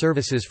personal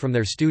services from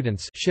their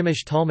students,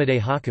 shimish talmidei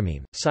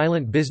hakamim,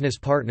 silent business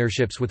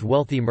partnerships with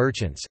wealthy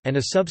merchants, and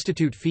a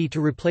substitute fee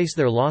to replace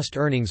their lost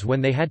earnings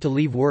when they had to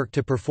leave work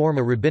to perform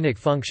a rabbinic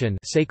function.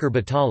 Seker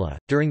Batala.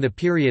 During the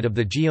period of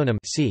the Geonim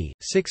c.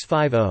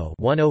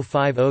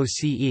 650–1050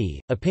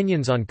 CE,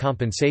 opinions on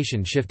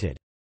compensation shifted.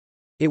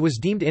 It was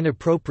deemed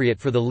inappropriate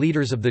for the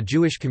leaders of the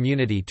Jewish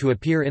community to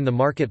appear in the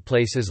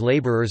marketplace as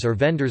laborers or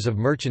vendors of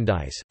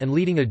merchandise, and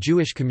leading a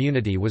Jewish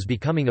community was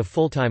becoming a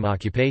full-time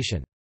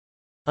occupation.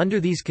 Under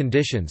these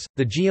conditions,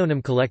 the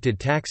Geonim collected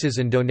taxes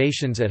and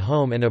donations at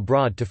home and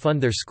abroad to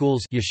fund their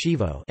schools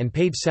yeshivo and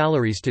paid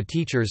salaries to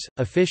teachers,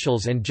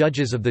 officials and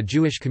judges of the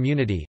Jewish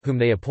community, whom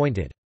they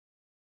appointed.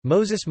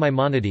 Moses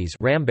Maimonides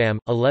Rambam,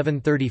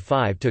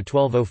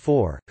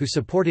 1135–1204, who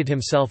supported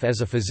himself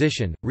as a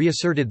physician,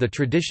 reasserted the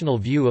traditional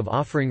view of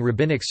offering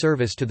rabbinic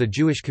service to the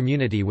Jewish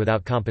community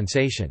without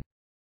compensation.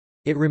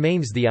 It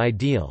remains the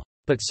ideal.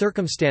 But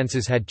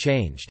circumstances had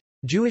changed.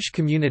 Jewish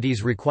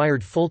communities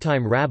required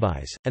full-time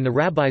rabbis, and the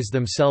rabbis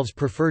themselves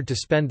preferred to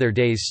spend their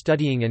days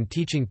studying and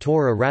teaching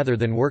Torah rather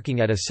than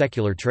working at a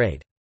secular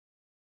trade.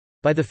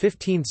 By the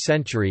 15th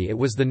century it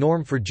was the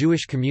norm for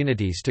Jewish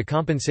communities to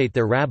compensate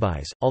their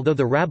rabbis, although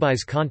the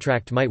rabbi's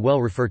contract might well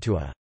refer to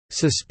a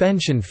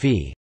suspension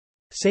fee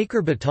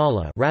seker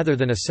batala rather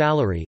than a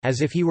salary,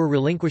 as if he were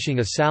relinquishing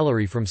a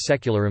salary from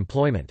secular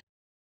employment.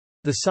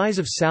 The size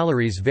of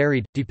salaries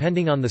varied,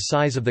 depending on the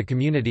size of the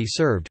community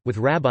served, with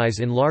rabbis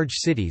in large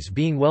cities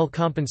being well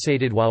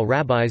compensated while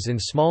rabbis in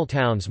small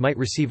towns might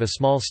receive a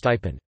small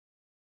stipend.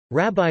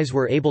 Rabbis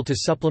were able to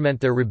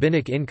supplement their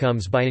rabbinic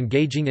incomes by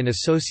engaging in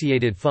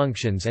associated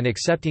functions and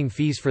accepting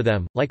fees for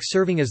them, like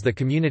serving as the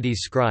community's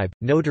scribe,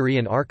 notary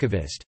and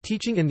archivist,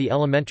 teaching in the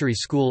elementary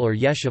school or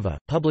yeshiva,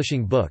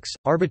 publishing books,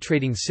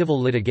 arbitrating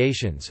civil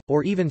litigations,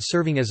 or even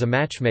serving as a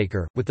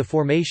matchmaker. With the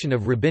formation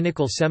of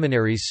rabbinical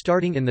seminaries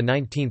starting in the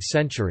 19th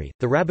century,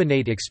 the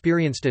rabbinate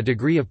experienced a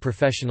degree of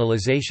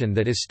professionalization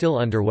that is still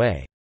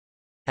underway.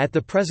 At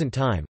the present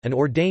time, an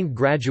ordained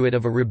graduate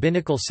of a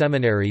rabbinical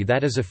seminary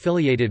that is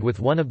affiliated with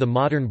one of the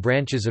modern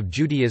branches of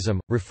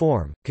Judaism,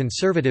 Reform,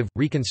 Conservative,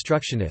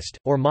 Reconstructionist,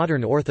 or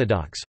Modern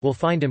Orthodox, will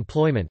find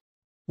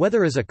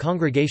employment—whether as a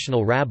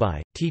congregational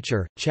rabbi,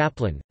 teacher,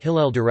 chaplain,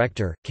 Hillel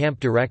director,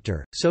 camp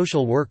director,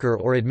 social worker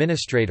or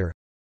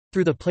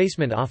administrator—through the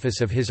placement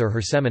office of his or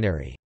her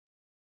seminary.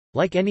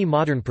 Like any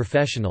modern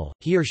professional,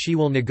 he or she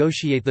will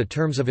negotiate the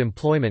terms of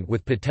employment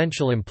with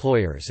potential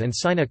employers and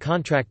sign a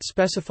contract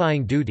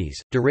specifying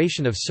duties,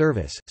 duration of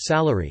service,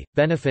 salary,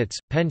 benefits,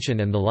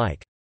 pension and the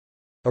like.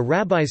 A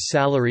rabbi's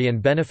salary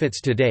and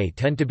benefits today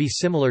tend to be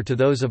similar to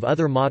those of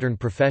other modern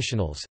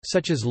professionals,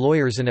 such as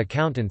lawyers and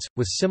accountants,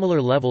 with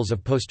similar levels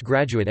of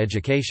postgraduate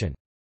education.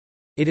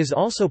 It is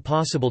also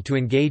possible to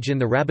engage in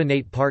the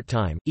rabbinate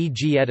part-time,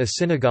 e.g. at a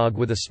synagogue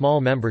with a small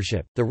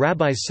membership. The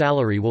rabbi's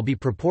salary will be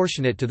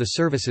proportionate to the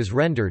services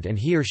rendered and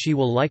he or she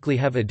will likely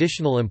have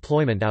additional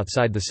employment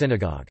outside the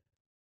synagogue.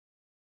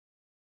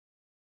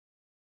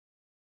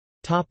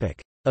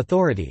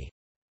 Authority.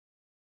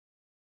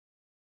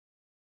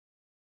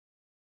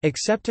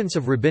 Acceptance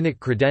of rabbinic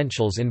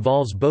credentials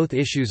involves both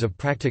issues of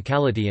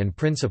practicality and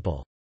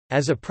principle.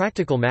 As a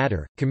practical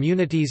matter,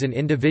 communities and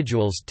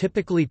individuals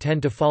typically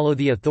tend to follow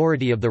the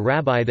authority of the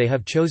rabbi they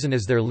have chosen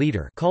as their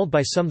leader, called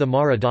by some the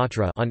Mara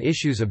Datra, on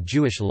issues of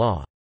Jewish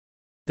law.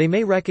 They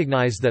may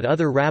recognize that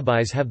other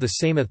rabbis have the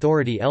same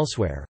authority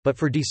elsewhere, but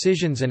for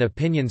decisions and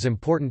opinions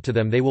important to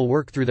them they will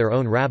work through their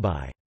own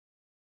rabbi.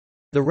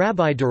 The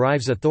rabbi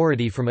derives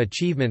authority from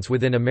achievements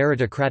within a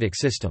meritocratic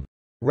system.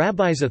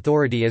 Rabbi's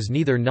authority is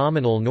neither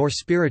nominal nor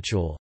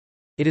spiritual.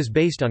 It is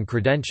based on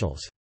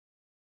credentials.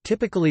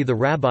 Typically the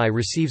rabbi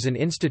receives an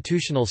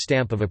institutional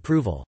stamp of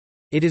approval.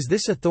 It is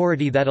this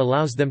authority that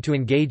allows them to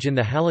engage in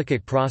the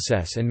halakhic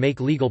process and make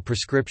legal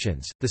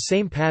prescriptions. The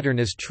same pattern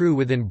is true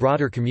within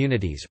broader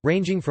communities,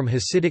 ranging from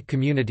Hasidic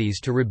communities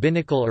to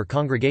rabbinical or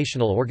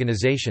congregational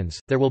organizations.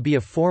 There will be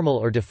a formal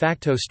or de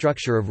facto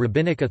structure of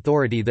rabbinic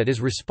authority that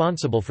is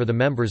responsible for the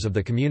members of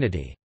the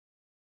community.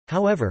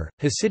 However,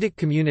 Hasidic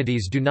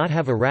communities do not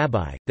have a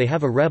rabbi, they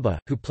have a rebbe,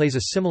 who plays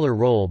a similar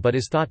role but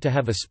is thought to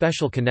have a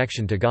special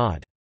connection to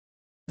God.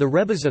 The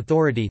Rebbe's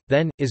authority,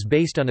 then, is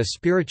based on a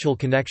spiritual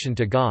connection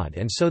to God,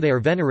 and so they are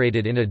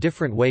venerated in a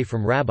different way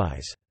from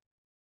rabbis.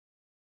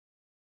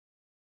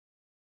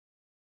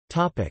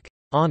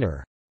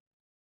 Honor.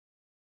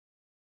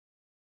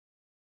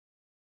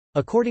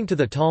 According to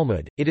the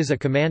Talmud, it is a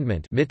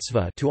commandment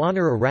mitzvah to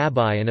honor a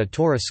rabbi and a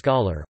Torah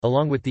scholar,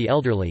 along with the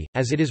elderly,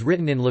 as it is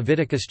written in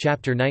Leviticus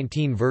chapter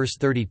 19 verse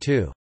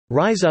 32,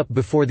 "Rise up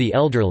before the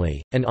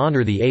elderly, and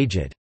honor the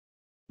aged."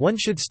 One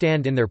should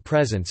stand in their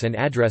presence and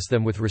address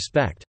them with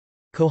respect.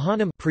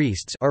 Kohanim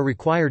priests are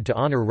required to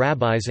honor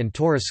rabbis and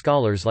Torah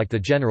scholars like the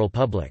general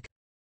public.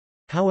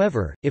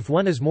 However, if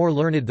one is more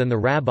learned than the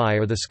rabbi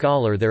or the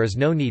scholar, there is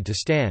no need to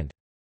stand.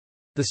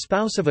 The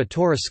spouse of a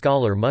Torah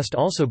scholar must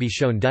also be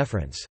shown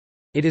deference.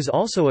 It is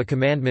also a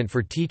commandment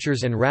for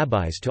teachers and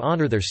rabbis to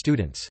honor their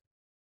students.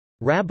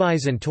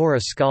 Rabbis and Torah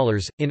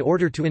scholars, in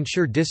order to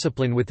ensure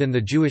discipline within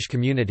the Jewish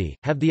community,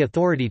 have the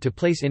authority to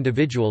place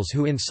individuals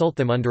who insult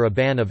them under a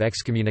ban of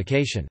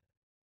excommunication.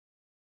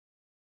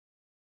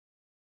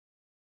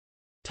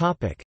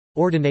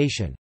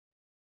 Ordination.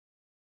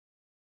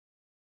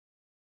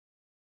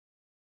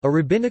 A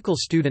rabbinical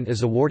student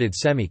is awarded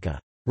semika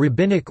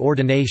rabbinic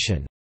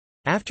ordination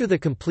after the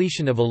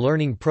completion of a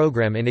learning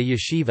program in a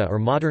yeshiva or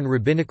modern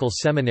rabbinical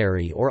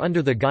seminary or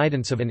under the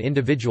guidance of an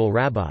individual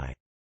rabbi.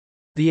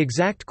 The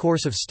exact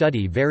course of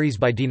study varies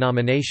by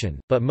denomination,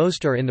 but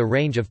most are in the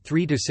range of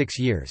 3 to 6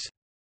 years.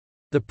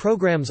 The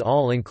programs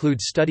all include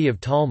study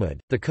of Talmud,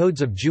 the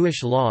codes of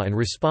Jewish law and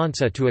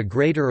responsa to a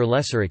greater or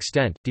lesser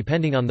extent,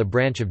 depending on the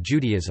branch of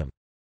Judaism.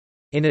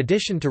 In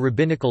addition to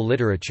rabbinical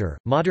literature,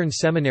 modern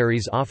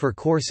seminaries offer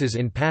courses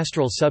in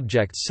pastoral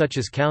subjects such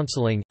as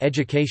counseling,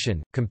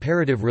 education,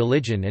 comparative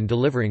religion and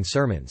delivering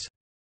sermons.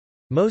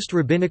 Most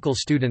rabbinical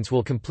students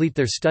will complete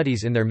their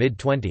studies in their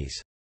mid-20s.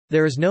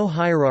 There is no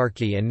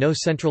hierarchy and no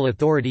central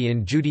authority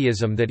in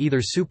Judaism that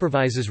either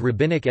supervises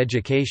rabbinic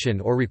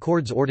education or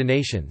records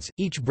ordinations.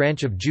 Each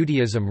branch of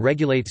Judaism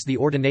regulates the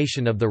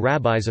ordination of the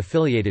rabbis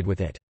affiliated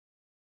with it.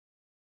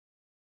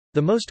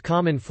 The most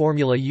common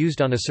formula used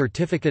on a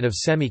certificate of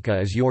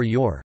semika is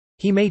yor.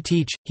 He may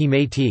teach, he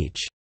may teach.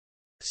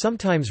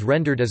 Sometimes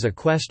rendered as a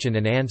question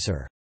and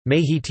answer. May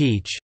he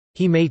teach,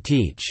 he may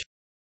teach.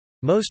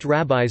 Most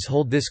rabbis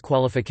hold this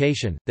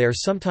qualification. They are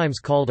sometimes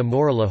called a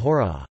mora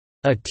lahora,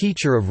 a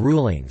teacher of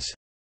rulings.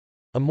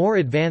 A more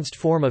advanced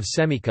form of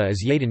semika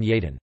is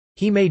yadin.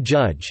 He may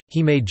judge,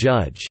 he may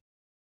judge.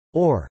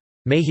 Or,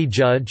 may he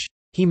judge,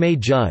 he may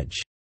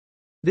judge.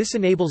 This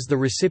enables the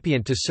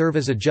recipient to serve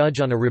as a judge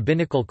on a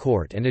rabbinical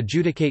court and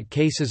adjudicate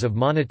cases of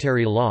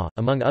monetary law,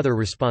 among other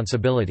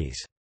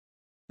responsibilities.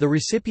 The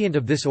recipient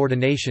of this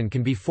ordination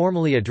can be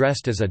formally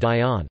addressed as a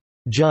dayan,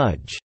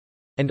 judge,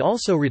 and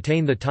also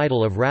retain the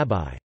title of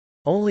rabbi.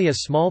 Only a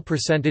small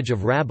percentage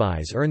of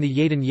rabbis earn the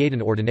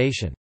yadin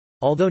ordination.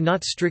 Although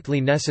not strictly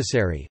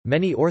necessary,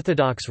 many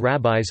Orthodox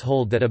rabbis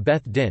hold that a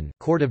Beth Din,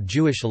 court of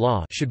Jewish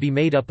law, should be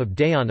made up of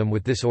dayanim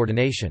with this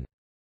ordination.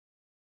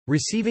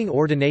 Receiving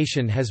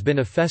ordination has been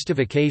a festive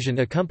occasion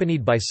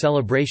accompanied by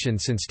celebration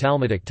since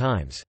Talmudic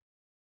times.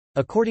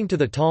 According to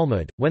the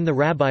Talmud, when the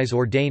rabbis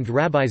ordained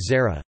Rabbi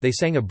Zera, they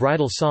sang a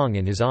bridal song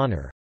in his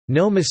honor.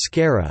 No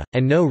mascara,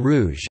 and no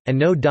rouge, and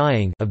no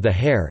dyeing of the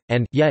hair,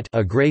 and yet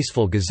a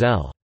graceful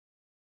gazelle.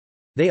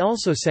 They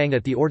also sang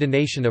at the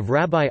ordination of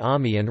Rabbi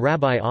Ami and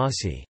Rabbi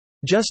Asi,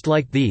 just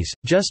like these,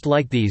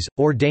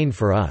 ordain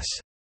for us.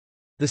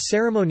 The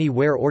ceremony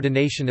where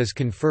ordination is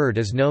conferred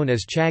is known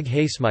as Chag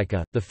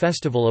HaSmika, the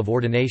festival of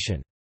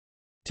ordination.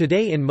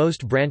 Today in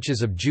most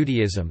branches of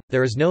Judaism,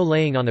 there is no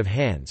laying on of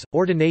hands.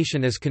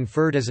 Ordination is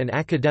conferred as an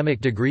academic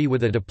degree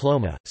with a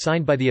diploma,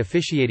 signed by the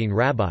officiating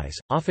rabbis,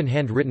 often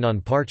handwritten on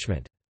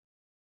parchment.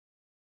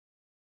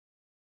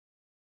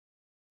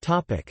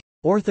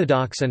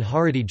 Orthodox and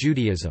Haredi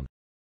Judaism.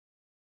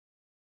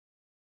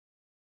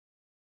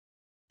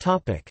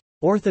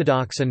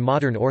 Orthodox and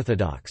modern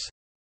Orthodox.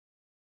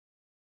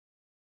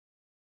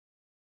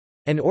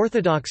 An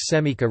Orthodox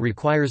semika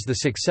requires the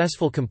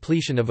successful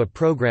completion of a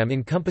program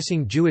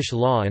encompassing Jewish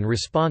law and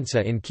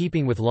responsa in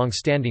keeping with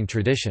long-standing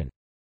tradition.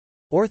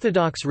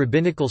 Orthodox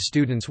rabbinical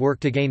students work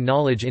to gain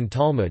knowledge in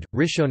Talmud,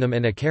 Rishonim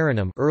and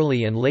Acharonim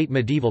early and late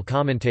medieval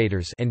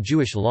commentators and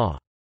Jewish law.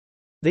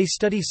 They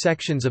study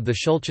sections of the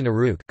Shulchan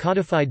Aruch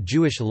codified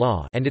Jewish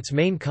law and its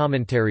main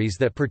commentaries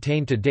that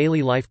pertain to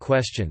daily life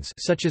questions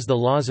such as the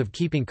laws of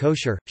keeping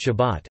kosher,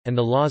 Shabbat, and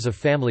the laws of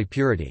family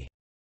purity.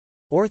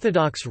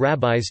 Orthodox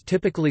rabbis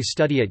typically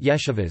study at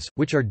yeshivas,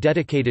 which are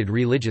dedicated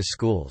religious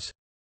schools.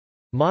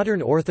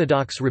 Modern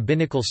Orthodox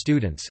rabbinical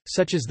students,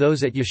 such as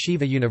those at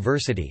Yeshiva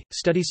University,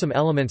 study some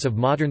elements of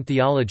modern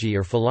theology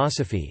or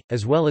philosophy,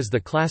 as well as the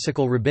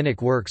classical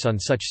rabbinic works on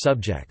such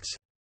subjects.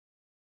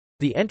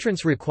 The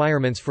entrance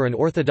requirements for an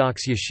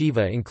Orthodox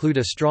yeshiva include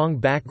a strong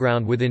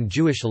background within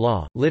Jewish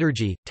law,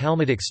 liturgy,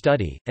 Talmudic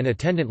study, and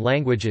attendant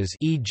languages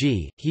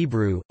e.g.,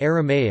 Hebrew,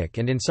 Aramaic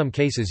and in some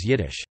cases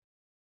Yiddish.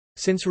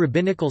 Since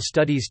rabbinical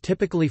studies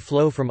typically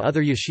flow from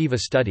other yeshiva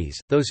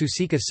studies, those who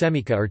seek a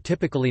semika are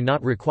typically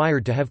not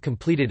required to have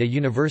completed a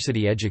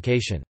university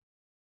education.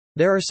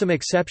 There are some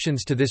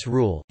exceptions to this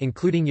rule,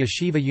 including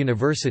Yeshiva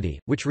University,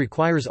 which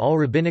requires all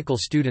rabbinical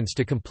students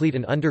to complete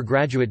an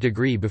undergraduate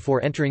degree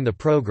before entering the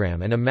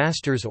program and a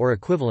master's or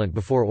equivalent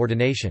before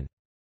ordination.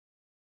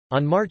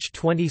 On March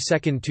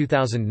 22,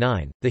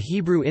 2009, the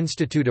Hebrew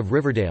Institute of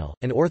Riverdale,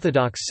 an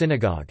Orthodox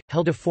synagogue,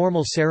 held a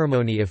formal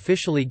ceremony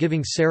officially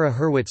giving Sarah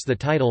Hurwitz the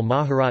title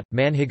Maharat,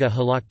 Manhiga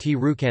Halakti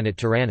Rukanit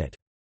Tiranit.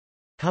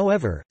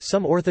 However,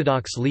 some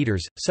Orthodox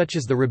leaders, such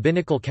as the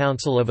Rabbinical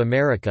Council of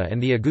America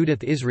and the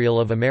Agudath Israel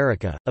of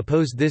America,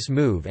 opposed this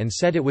move and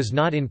said it was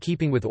not in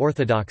keeping with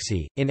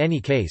orthodoxy. In any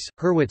case,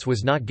 Hurwitz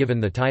was not given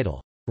the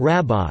title,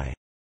 Rabbi.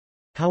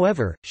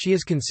 However, she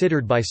is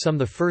considered by some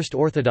the first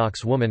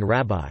Orthodox woman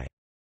rabbi.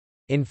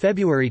 In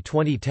February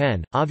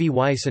 2010, Avi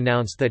Weiss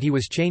announced that he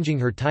was changing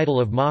her title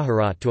of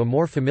Maharat to a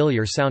more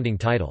familiar-sounding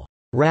title,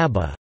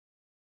 Rabbah.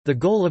 The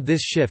goal of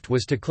this shift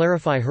was to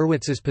clarify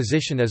Hurwitz's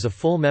position as a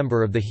full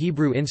member of the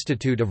Hebrew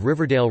Institute of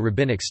Riverdale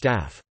rabbinic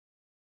staff.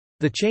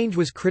 The change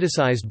was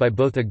criticized by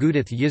both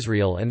Agudath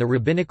Yisrael and the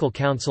Rabbinical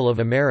Council of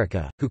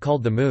America, who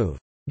called the move,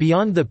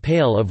 "beyond the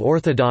pale of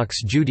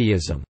Orthodox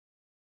Judaism."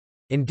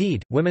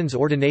 Indeed, women's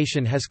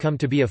ordination has come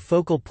to be a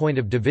focal point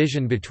of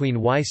division between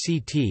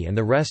YCT and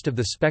the rest of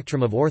the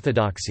spectrum of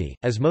orthodoxy,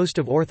 as most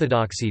of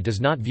orthodoxy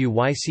does not view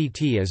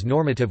YCT as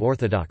normative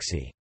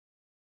orthodoxy.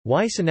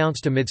 Weiss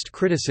announced amidst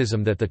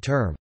criticism that the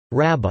term,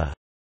 "Rabbah,"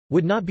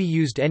 would not be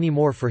used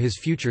anymore for his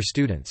future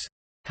students.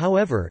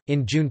 However,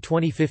 in June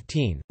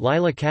 2015,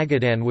 Lila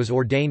Kagadan was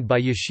ordained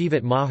by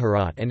Yeshivat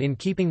Maharat and in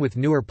keeping with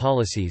newer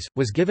policies,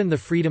 was given the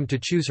freedom to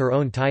choose her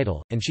own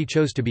title, and she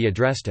chose to be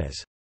addressed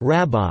as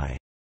Rabbi.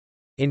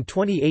 In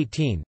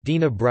 2018,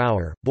 Dina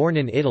Brouwer, born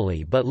in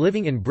Italy but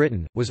living in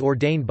Britain, was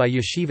ordained by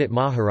Yeshivat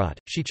Maharat.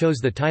 She chose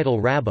the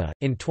title Rabbah.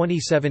 In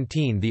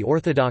 2017, the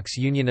Orthodox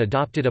Union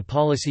adopted a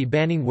policy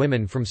banning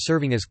women from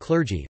serving as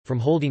clergy, from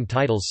holding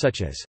titles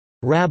such as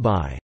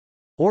Rabbi,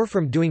 or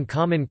from doing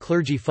common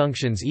clergy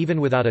functions even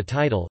without a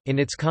title, in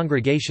its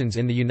congregations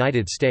in the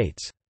United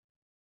States.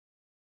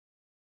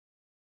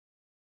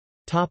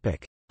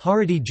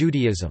 Haredi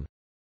Judaism.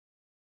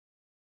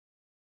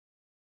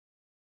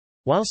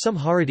 While some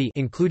Haredi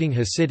including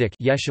Hasidic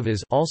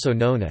yeshivas, also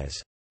known as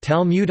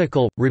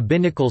Talmudical,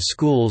 rabbinical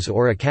schools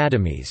or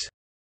academies,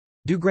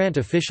 do grant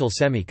official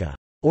semika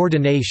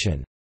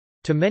ordination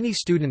to many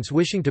students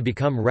wishing to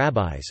become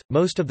rabbis,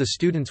 most of the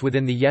students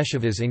within the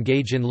yeshivas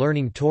engage in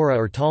learning Torah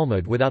or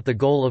Talmud without the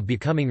goal of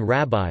becoming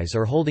rabbis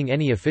or holding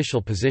any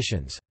official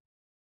positions.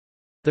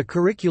 The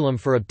curriculum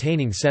for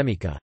obtaining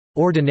semika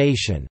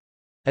ordination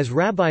as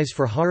rabbis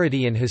for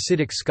Haredi and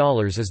Hasidic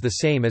scholars is the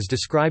same as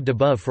described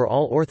above for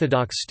all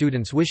Orthodox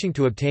students wishing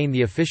to obtain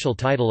the official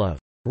title of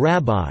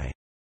rabbi,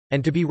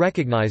 and to be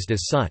recognized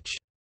as such.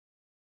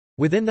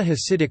 Within the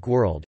Hasidic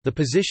world, the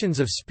positions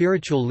of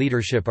spiritual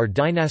leadership are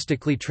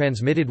dynastically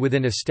transmitted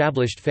within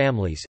established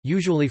families,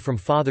 usually from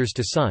fathers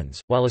to sons,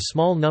 while a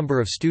small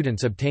number of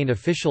students obtain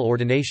official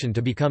ordination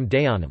to become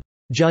dayanim,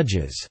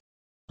 judges,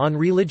 on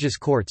religious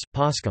courts,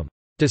 poskim,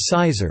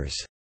 decisors,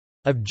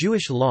 of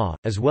Jewish law,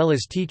 as well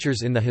as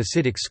teachers in the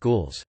Hasidic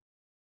schools.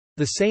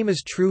 The same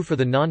is true for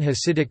the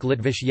non-Hasidic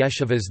Litvish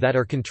yeshivas that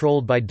are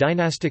controlled by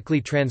dynastically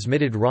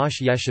transmitted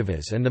Rosh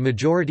yeshivas, and the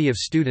majority of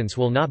students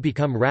will not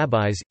become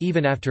rabbis,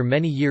 even after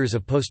many years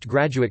of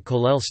postgraduate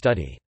kollel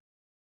study.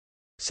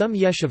 Some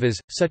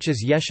yeshivas, such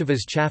as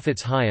Yeshivas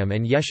Chafetz Chaim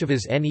and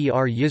Yeshivas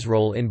Ner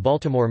Yisroel in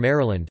Baltimore,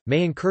 Maryland,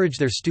 may encourage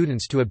their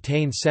students to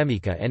obtain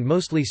semika and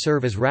mostly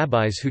serve as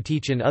rabbis who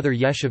teach in other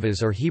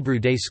yeshivas or Hebrew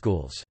day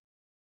schools.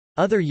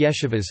 Other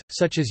yeshivas,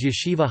 such as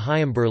Yeshiva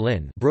Chaim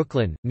Berlin,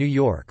 Brooklyn, New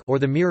York, or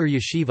the Mirror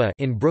Yeshiva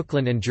in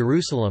Brooklyn and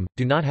Jerusalem,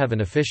 do not have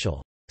an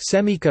official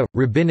semika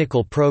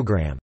rabbinical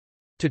program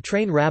to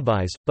train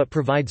rabbis, but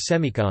provide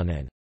semika on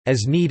an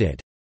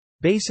as-needed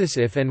basis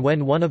if and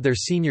when one of their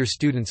senior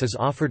students is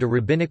offered a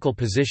rabbinical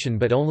position,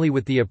 but only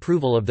with the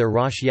approval of their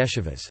Rosh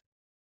yeshivas.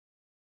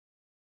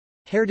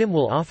 Haredim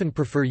will often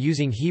prefer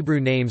using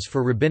Hebrew names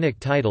for rabbinic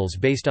titles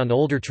based on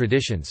older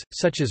traditions,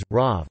 such as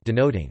Rav,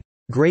 denoting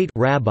great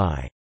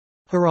rabbi,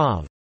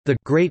 Harav, the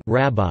great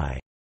rabbi,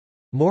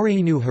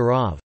 Moreinu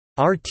Harav,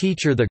 our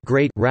teacher, the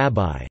great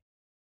rabbi,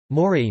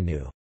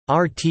 Moreinu,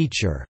 our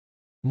teacher,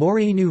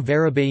 Moreinu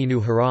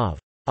Verabeinu Harav,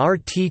 our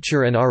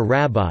teacher and our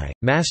rabbi,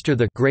 master,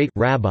 the great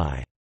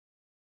rabbi,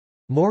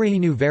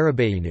 Moreinu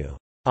Verabeinu,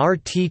 our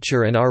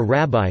teacher and our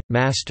rabbi,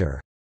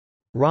 master,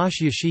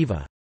 Rosh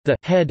Yeshiva, the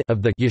head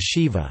of the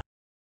yeshiva,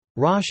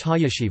 Rosh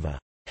HaYeshiva,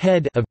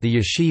 head of the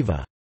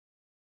yeshiva,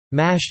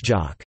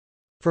 Mashgiach,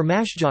 for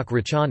Mashgiach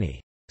Rachani,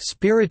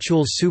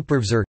 spiritual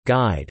supervisor,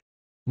 guide,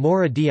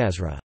 Mora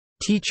Diazra,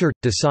 teacher,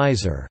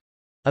 decisor,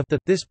 of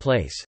this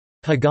place,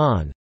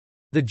 Hagan,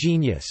 the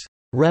genius,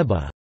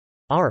 Rebbe,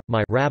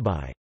 my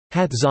rabbi,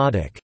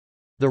 Hatzadik,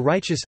 the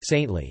righteous,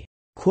 saintly,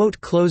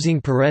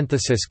 closing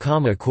parenthesis,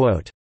 comma,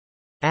 quote,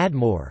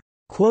 Admor,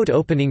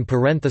 opening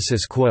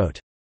parenthesis, quote,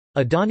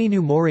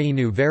 Adoninu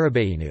Moreinu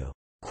Verabeinu,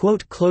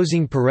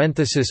 closing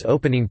parenthesis,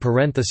 opening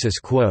parenthesis,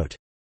 quote,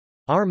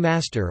 our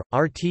master,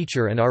 our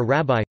teacher and our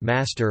rabbi,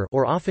 master,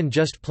 or often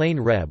just plain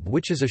Reb,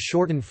 which is a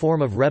shortened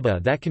form of Rebbe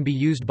that can be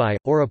used by,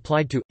 or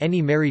applied to,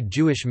 any married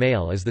Jewish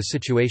male as the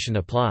situation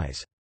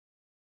applies.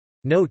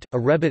 Note, a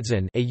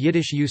Rebbitzin, a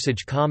Yiddish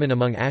usage common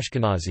among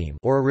Ashkenazim,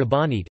 or a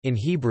Rabbanit in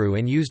Hebrew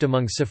and used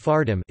among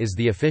Sephardim, is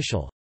the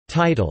official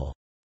title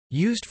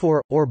used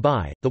for, or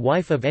by, the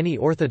wife of any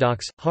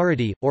Orthodox,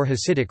 Haredi, or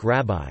Hasidic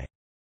rabbi.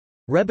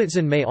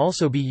 Rebbitzin may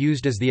also be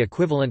used as the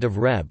equivalent of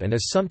Reb and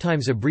is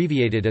sometimes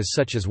abbreviated as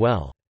such as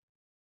well.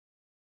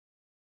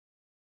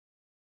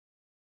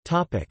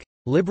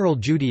 Liberal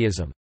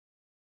Judaism.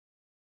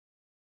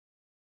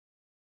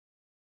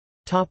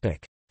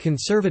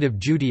 Conservative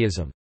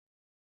Judaism.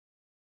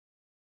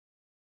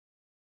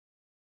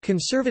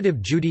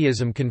 Conservative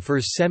Judaism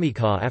confers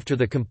semikah after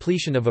the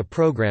completion of a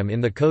program in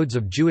the codes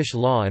of Jewish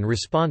law and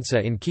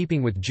responsa in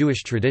keeping with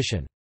Jewish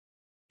tradition.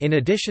 In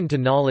addition to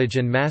knowledge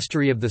and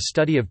mastery of the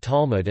study of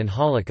Talmud and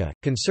Halakha,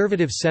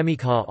 conservative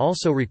semikah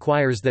also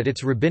requires that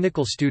its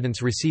rabbinical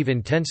students receive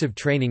intensive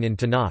training in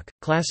Tanakh,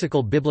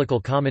 classical biblical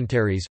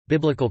commentaries,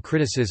 biblical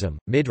criticism,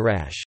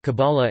 Midrash,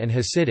 Kabbalah and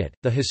Hasidut,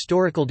 the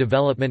historical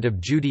development of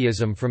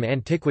Judaism from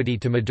antiquity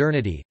to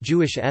modernity,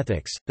 Jewish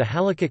ethics, the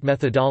halakhic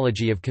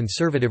methodology of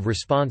conservative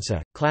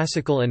responsa,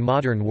 classical and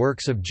modern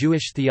works of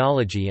Jewish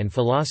theology and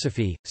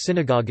philosophy,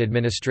 synagogue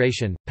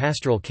administration,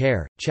 pastoral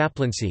care,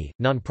 chaplaincy,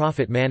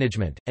 nonprofit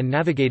management, and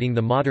navigating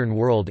the modern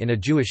world in a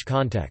Jewish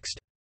context.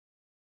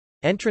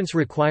 Entrance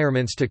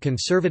requirements to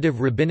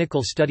conservative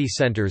rabbinical study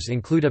centers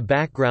include a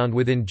background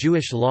within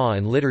Jewish law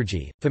and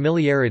liturgy,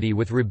 familiarity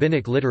with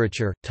rabbinic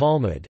literature,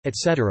 Talmud,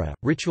 etc.,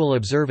 ritual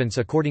observance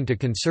according to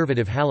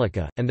conservative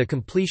halakha, and the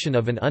completion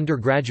of an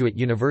undergraduate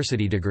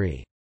university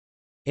degree.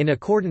 In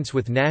accordance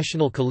with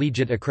national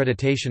collegiate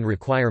accreditation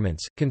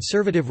requirements,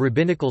 conservative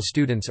rabbinical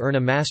students earn a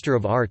Master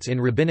of Arts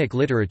in Rabbinic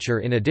Literature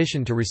in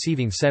addition to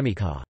receiving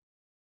semikah.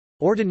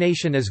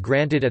 Ordination is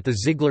granted at the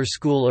Ziegler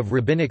School of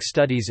Rabbinic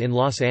Studies in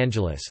Los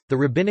Angeles, the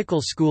Rabbinical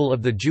School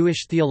of the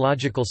Jewish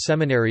Theological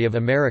Seminary of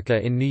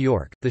America in New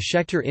York, the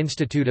Schechter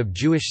Institute of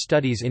Jewish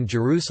Studies in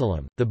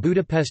Jerusalem, the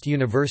Budapest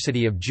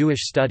University of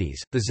Jewish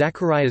Studies, the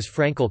Zacharias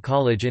Frankel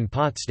College in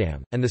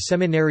Potsdam, and the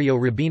Seminario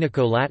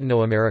Rabbinico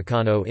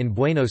Latinoamericano in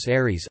Buenos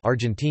Aires,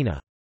 Argentina.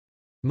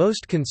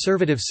 Most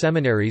conservative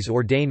seminaries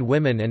ordain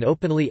women and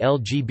openly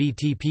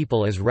LGBT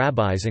people as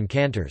rabbis and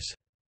cantors.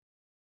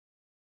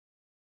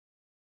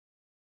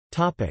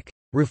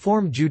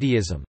 Reform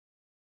Judaism.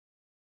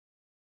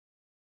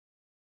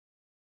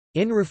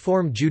 In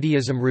Reform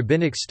Judaism,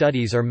 rabbinic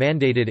studies are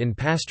mandated in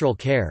pastoral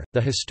care,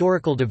 the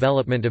historical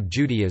development of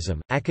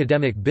Judaism,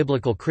 academic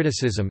biblical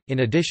criticism, in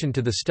addition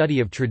to the study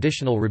of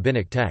traditional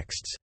rabbinic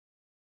texts.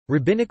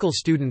 Rabbinical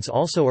students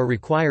also are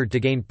required to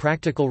gain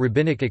practical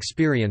rabbinic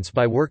experience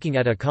by working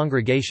at a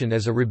congregation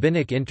as a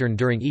rabbinic intern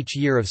during each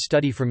year of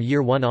study from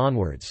year 1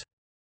 onwards.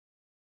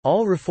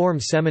 All Reform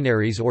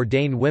seminaries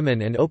ordain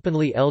women and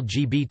openly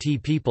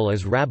LGBT people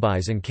as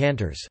rabbis and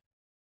cantors.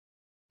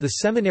 The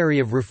Seminary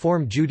of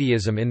Reform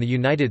Judaism in the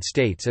United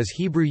States is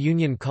Hebrew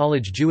Union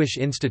College Jewish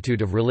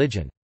Institute of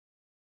Religion.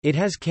 It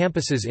has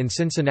campuses in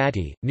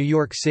Cincinnati, New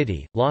York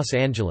City, Los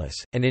Angeles,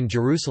 and in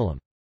Jerusalem.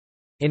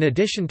 In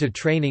addition to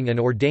training and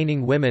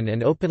ordaining women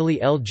and openly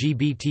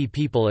LGBT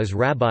people as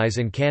rabbis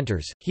and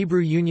cantors,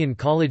 Hebrew Union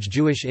College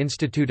Jewish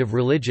Institute of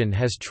Religion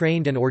has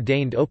trained and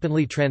ordained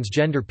openly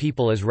transgender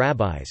people as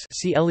rabbis.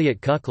 See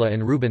Elliot Kukla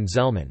and Reuben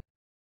Zellman.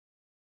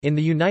 In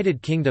the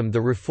United Kingdom,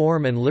 the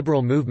Reform and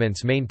Liberal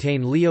movements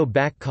maintain Leo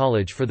Baeck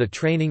College for the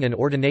training and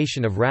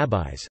ordination of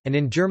rabbis, and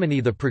in Germany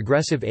the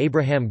progressive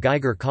Abraham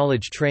Geiger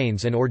College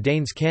trains and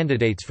ordains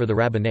candidates for the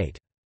rabbinate.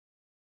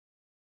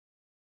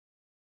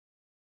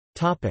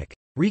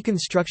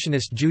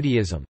 Reconstructionist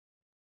Judaism.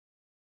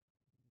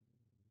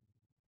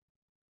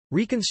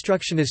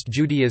 Reconstructionist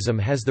Judaism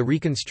has the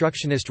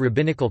Reconstructionist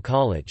Rabbinical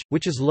College,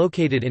 which is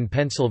located in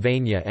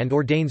Pennsylvania and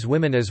ordains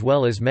women as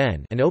well as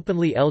men and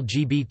openly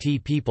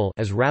LGBT people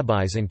as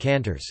rabbis and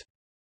cantors.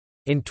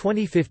 In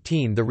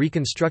 2015, the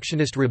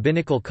Reconstructionist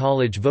Rabbinical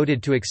College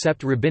voted to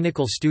accept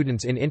rabbinical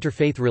students in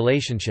interfaith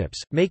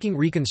relationships, making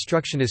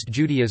Reconstructionist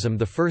Judaism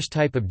the first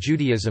type of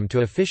Judaism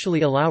to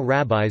officially allow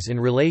rabbis in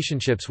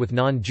relationships with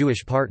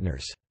non-Jewish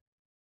partners.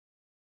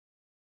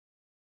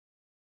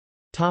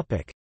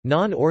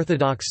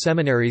 Non-Orthodox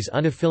seminaries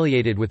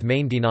unaffiliated with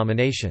main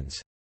denominations.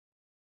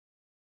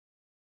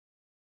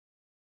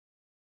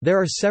 There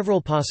are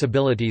several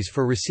possibilities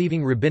for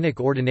receiving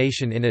rabbinic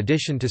ordination in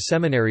addition to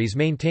seminaries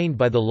maintained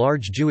by the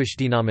large Jewish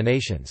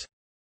denominations.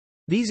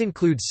 These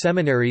include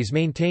seminaries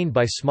maintained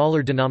by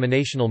smaller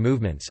denominational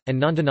movements, and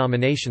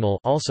non-denominational,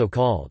 also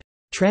called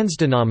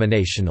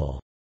transdenominational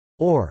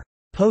or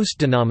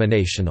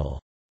post-denominational,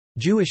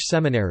 Jewish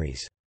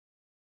seminaries.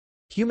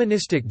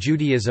 Humanistic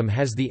Judaism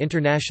has the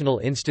International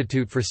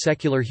Institute for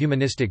Secular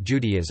Humanistic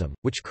Judaism,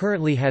 which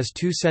currently has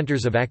two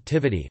centers of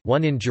activity,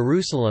 one in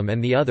Jerusalem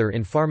and the other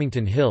in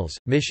Farmington Hills,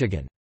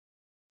 Michigan.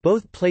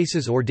 Both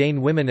places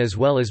ordain women as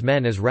well as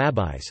men as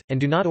rabbis,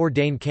 and do not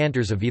ordain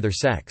cantors of either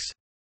sex.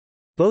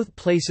 Both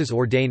places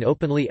ordain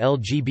openly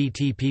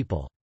LGBT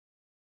people.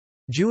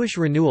 Jewish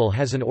Renewal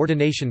has an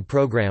ordination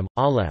program,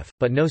 Aleph,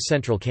 but no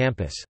central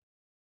campus.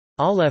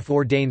 Aleph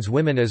ordains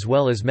women as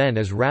well as men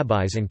as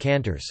rabbis and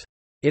cantors.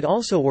 It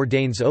also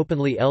ordains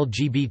openly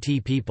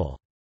LGBT people.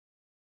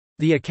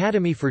 The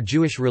Academy for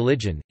Jewish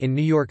Religion, in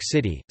New York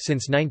City,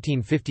 since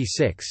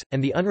 1956,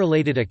 and the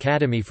unrelated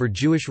Academy for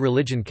Jewish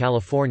Religion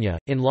California,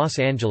 in Los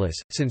Angeles,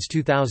 since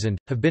 2000,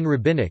 have been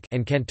rabbinic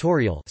and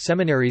cantorial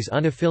seminaries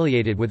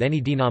unaffiliated with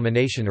any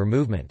denomination or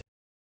movement.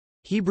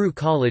 Hebrew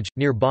College,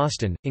 near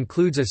Boston,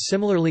 includes a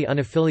similarly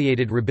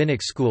unaffiliated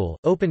rabbinic school,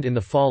 opened in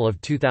the fall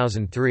of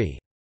 2003.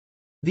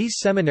 These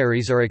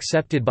seminaries are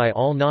accepted by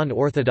all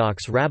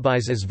non-Orthodox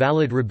rabbis as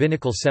valid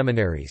rabbinical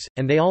seminaries,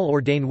 and they all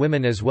ordain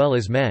women as well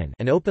as men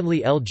and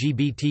openly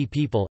LGBT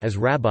people as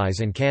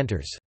rabbis and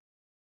cantors.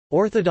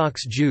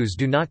 Orthodox Jews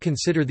do not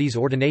consider these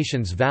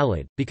ordinations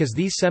valid, because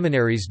these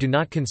seminaries do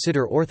not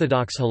consider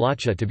Orthodox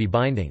halakha to be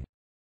binding.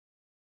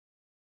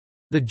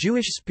 The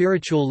Jewish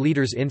Spiritual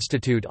Leaders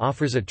Institute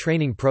offers a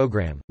training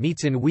program,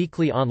 meets in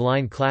weekly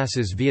online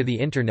classes via the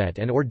Internet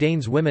and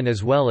ordains women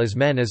as well as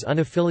men as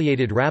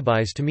unaffiliated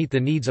rabbis to meet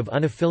the needs of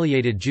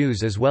unaffiliated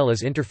Jews as well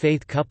as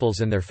interfaith couples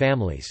and their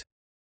families.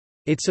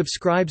 It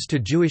subscribes to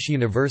Jewish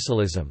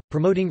universalism,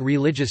 promoting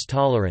religious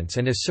tolerance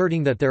and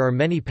asserting that there are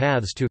many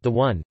paths to the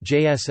One.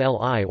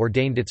 JSLI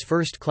ordained its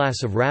first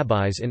class of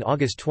rabbis in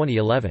August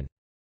 2011.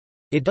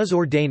 It does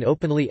ordain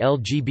openly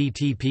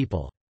LGBT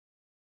people.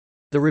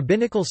 The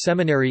Rabbinical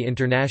Seminary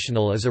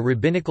International is a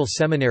rabbinical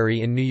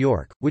seminary in New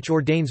York, which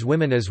ordains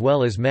women as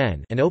well as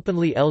men and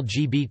openly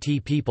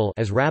LGBT people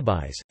as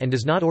rabbis, and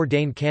does not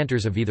ordain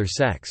cantors of either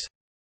sex.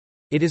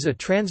 It is a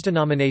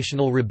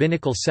transdenominational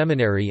rabbinical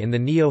seminary in the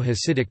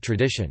Neo-Hasidic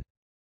tradition.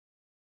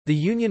 The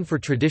Union for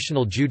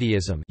Traditional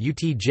Judaism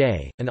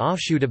 (UTJ), an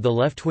offshoot of the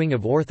left wing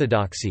of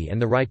Orthodoxy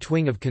and the right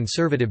wing of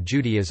Conservative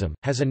Judaism,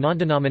 has a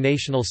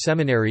non-denominational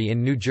seminary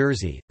in New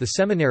Jersey. The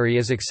seminary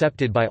is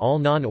accepted by all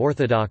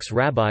non-Orthodox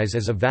rabbis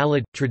as a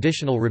valid,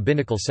 traditional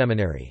rabbinical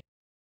seminary.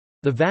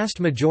 The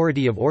vast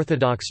majority of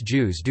Orthodox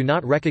Jews do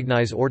not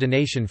recognize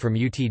ordination from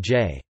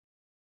UTJ.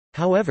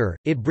 However,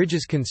 it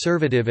bridges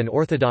conservative and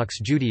Orthodox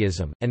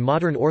Judaism, and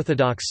modern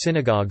Orthodox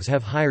synagogues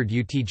have hired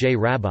UTJ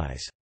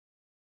rabbis.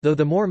 Though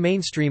the more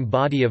mainstream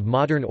body of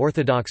modern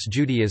Orthodox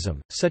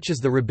Judaism, such as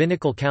the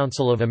Rabbinical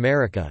Council of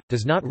America,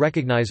 does not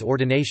recognize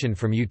ordination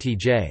from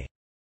UTJ.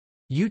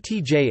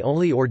 UTJ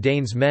only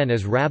ordains men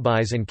as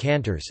rabbis and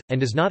cantors, and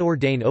does not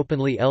ordain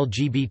openly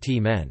LGBT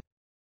men.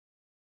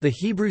 The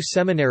Hebrew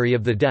Seminary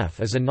of the Deaf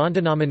is a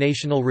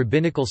non-denominational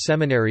rabbinical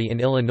seminary in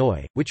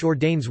Illinois, which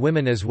ordains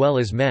women as well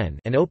as men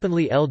and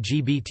openly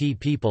LGBT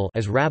people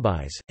as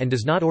rabbis, and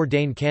does not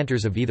ordain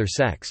cantors of either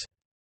sex.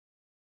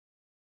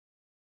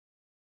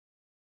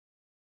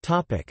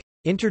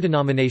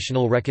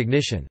 Interdenominational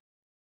recognition.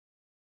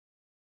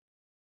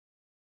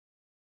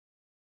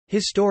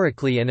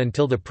 Historically and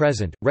until the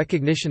present,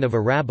 recognition of a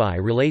rabbi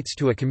relates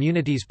to a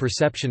community's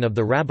perception of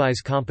the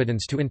rabbi's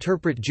competence to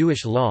interpret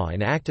Jewish law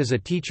and act as a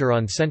teacher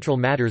on central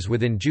matters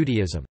within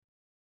Judaism.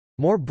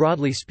 More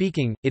broadly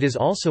speaking, it is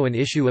also an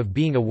issue of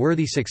being a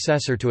worthy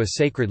successor to a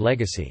sacred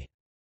legacy.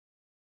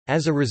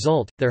 As a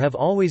result, there have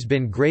always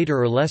been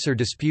greater or lesser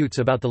disputes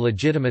about the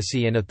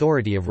legitimacy and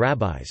authority of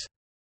rabbis.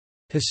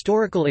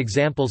 Historical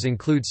examples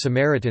include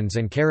Samaritans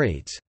and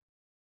Karaites.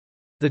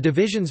 The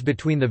divisions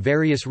between the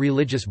various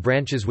religious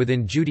branches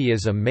within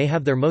Judaism may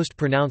have their most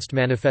pronounced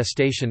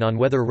manifestation on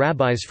whether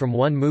rabbis from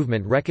one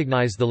movement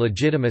recognize the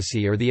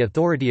legitimacy or the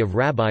authority of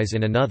rabbis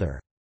in another.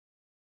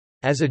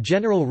 As a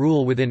general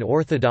rule within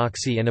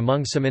Orthodoxy and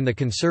among some in the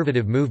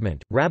conservative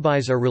movement,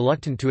 rabbis are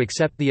reluctant to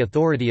accept the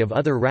authority of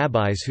other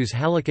rabbis whose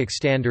halakhic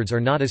standards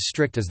are not as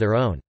strict as their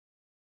own.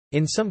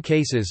 In some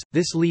cases,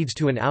 this leads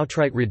to an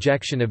outright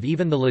rejection of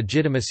even the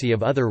legitimacy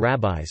of other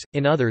rabbis.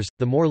 In others,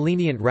 the more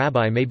lenient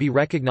rabbi may be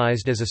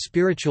recognized as a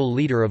spiritual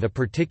leader of a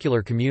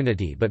particular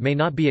community but may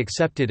not be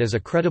accepted as a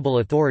credible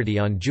authority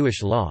on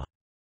Jewish law.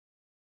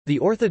 The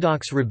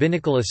Orthodox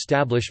rabbinical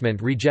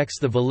establishment rejects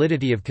the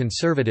validity of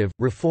conservative,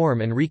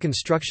 Reform and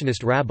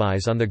Reconstructionist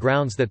rabbis on the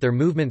grounds that their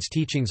movement's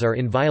teachings are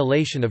in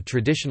violation of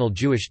traditional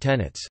Jewish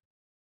tenets.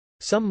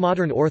 Some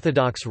modern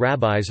Orthodox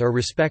rabbis are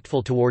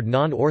respectful toward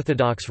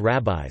non-Orthodox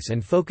rabbis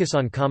and focus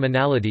on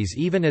commonalities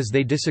even as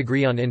they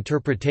disagree on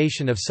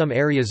interpretation of some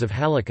areas of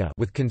halakha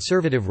with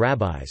conservative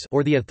rabbis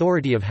or the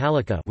authority of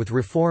halakha with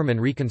Reform and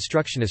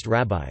Reconstructionist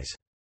rabbis.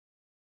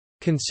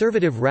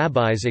 Conservative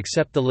rabbis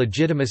accept the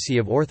legitimacy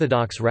of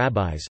Orthodox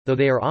rabbis, though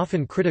they are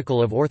often critical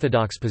of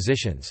Orthodox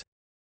positions.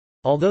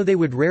 Although they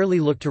would rarely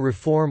look to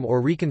Reform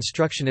or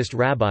Reconstructionist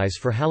rabbis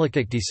for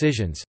halakhic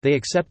decisions, they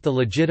accept the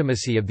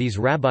legitimacy of these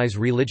rabbis'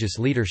 religious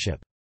leadership.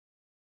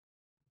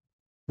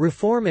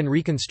 Reform and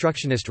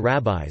Reconstructionist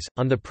rabbis,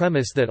 on the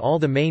premise that all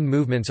the main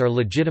movements are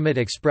legitimate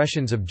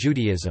expressions of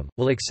Judaism,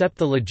 will accept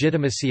the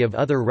legitimacy of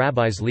other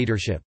rabbis'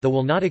 leadership, though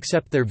will not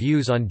accept their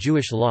views on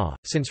Jewish law.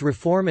 Since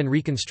Reform and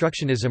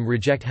Reconstructionism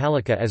reject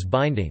halakha as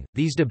binding,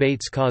 these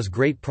debates cause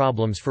great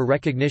problems for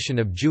recognition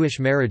of Jewish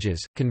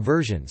marriages,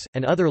 conversions,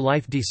 and other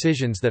life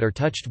decisions that are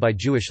touched by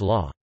Jewish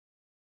law.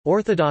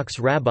 Orthodox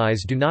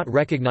rabbis do not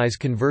recognize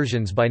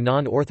conversions by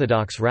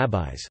non-Orthodox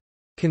rabbis.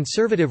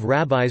 Conservative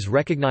rabbis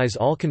recognize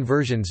all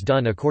conversions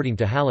done according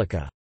to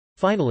halakha.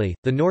 Finally,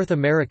 the North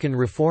American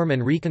Reform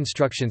and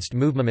Reconstructionist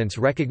movements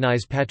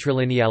recognize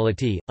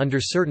patrilineality, under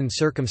certain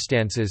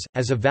circumstances,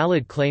 as a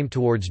valid claim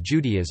towards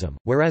Judaism,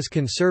 whereas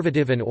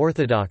conservative and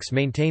Orthodox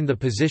maintain the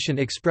position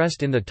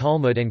expressed in the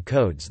Talmud and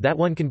codes that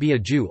one can be a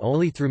Jew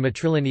only through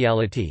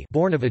matrilineality,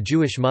 born of a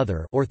Jewish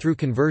mother, or through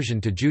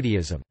conversion to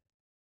Judaism.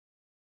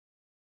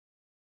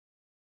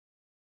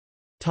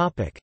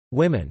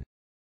 Women.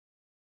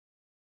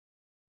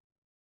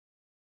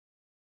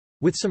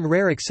 With some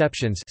rare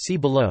exceptions, see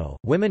below,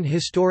 women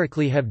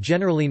historically have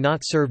generally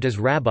not served as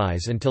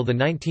rabbis until the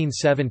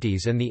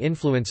 1970s and the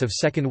influence of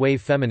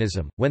second-wave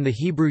feminism, when the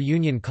Hebrew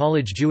Union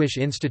College Jewish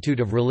Institute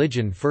of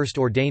Religion first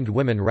ordained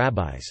women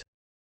rabbis.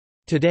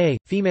 Today,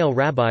 female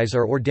rabbis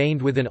are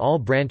ordained within all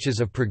branches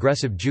of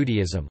progressive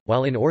Judaism,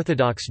 while in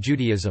Orthodox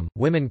Judaism,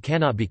 women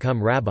cannot become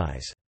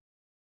rabbis.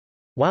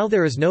 While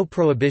there is no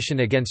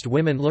prohibition against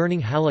women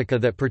learning halakha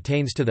that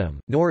pertains to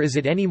them, nor is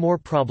it any more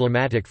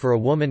problematic for a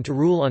woman to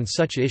rule on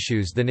such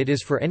issues than it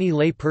is for any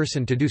lay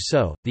person to do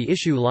so, the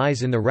issue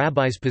lies in the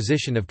rabbi's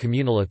position of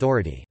communal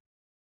authority.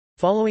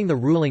 Following the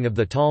ruling of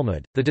the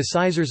Talmud, the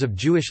decisors of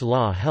Jewish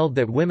law held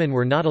that women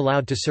were not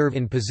allowed to serve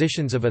in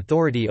positions of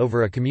authority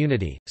over a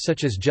community,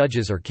 such as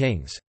judges or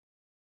kings.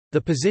 The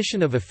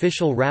position of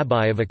official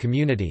rabbi of a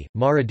community,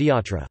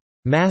 maradiatra,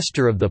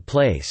 master of the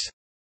place,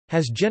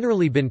 has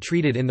generally been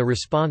treated in the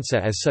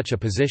responsa as such a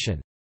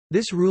position.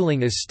 This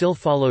ruling is still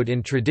followed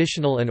in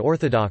traditional and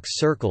Orthodox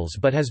circles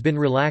but has been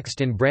relaxed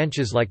in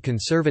branches like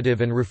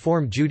Conservative and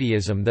Reform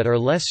Judaism that are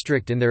less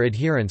strict in their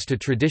adherence to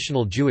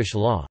traditional Jewish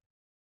law.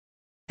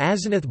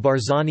 Asenath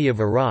Barzani of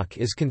Iraq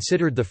is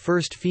considered the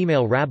first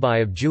female rabbi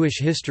of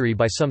Jewish history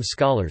by some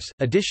scholars.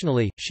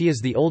 Additionally, she is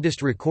the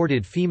oldest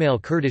recorded female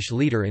Kurdish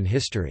leader in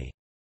history.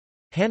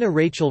 Hannah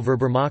Rachel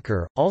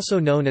Verbermacher, also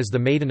known as the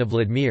Maiden of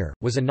Vladimir,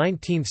 was a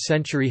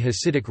 19th-century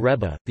Hasidic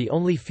Rebbe, the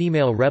only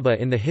female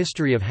Rebbe in the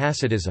history of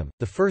Hasidism.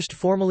 The first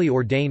formally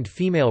ordained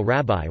female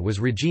rabbi was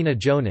Regina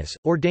Jonas,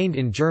 ordained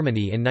in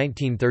Germany in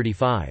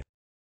 1935.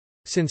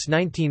 Since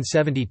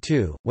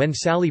 1972, when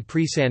Sally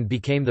Priesand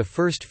became the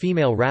first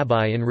female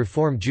rabbi in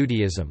Reform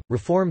Judaism,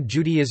 Reform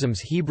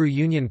Judaism's Hebrew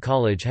Union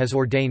College has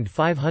ordained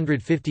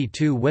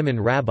 552 women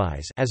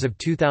rabbis as of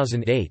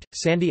 2008.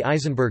 Sandy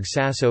Eisenberg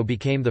Sasso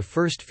became the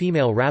first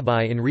female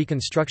rabbi in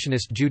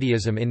Reconstructionist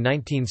Judaism in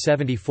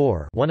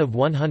 1974, one of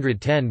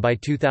 110 by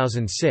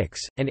 2006,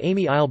 and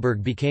Amy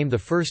Eilberg became the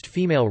first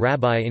female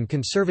rabbi in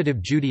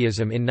Conservative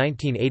Judaism in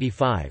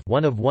 1985,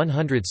 one of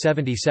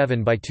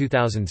 177 by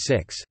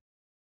 2006.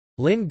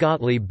 Lynn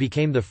Gottlieb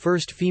became the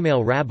first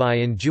female rabbi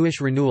in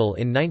Jewish Renewal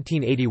in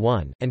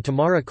 1981, and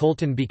Tamara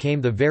Colton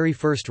became the very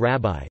first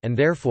rabbi and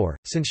therefore,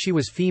 since she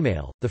was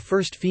female, the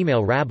first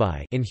female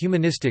rabbi in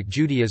Humanistic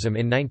Judaism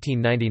in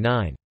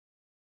 1999.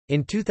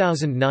 In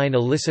 2009,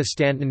 Alyssa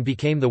Stanton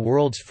became the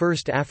world's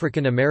first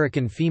African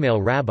American female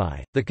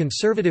rabbi. The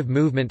conservative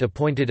movement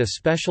appointed a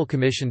special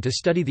commission to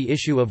study the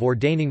issue of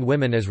ordaining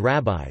women as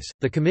rabbis.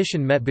 The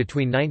commission met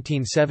between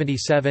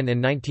 1977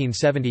 and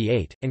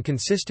 1978, and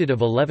consisted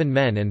of 11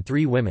 men and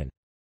 3 women.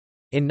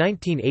 In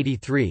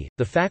 1983,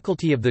 the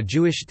faculty of the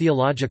Jewish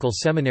Theological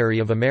Seminary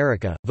of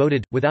America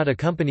voted, without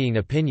accompanying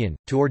opinion,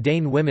 to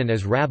ordain women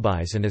as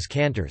rabbis and as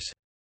cantors.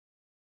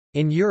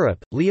 In Europe,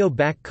 Leo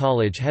Baeck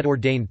College had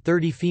ordained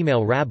 30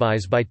 female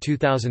rabbis by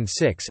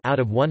 2006 out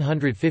of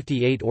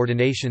 158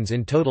 ordinations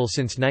in total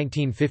since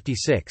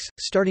 1956,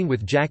 starting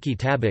with Jackie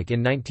Tabak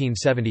in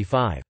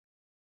 1975.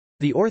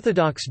 The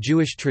Orthodox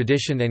Jewish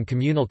tradition and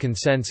communal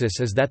consensus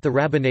is that the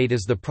rabbinate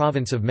is the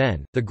province of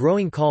men. The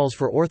growing calls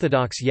for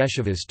Orthodox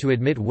yeshivas to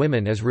admit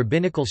women as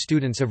rabbinical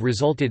students have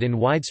resulted in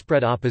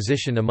widespread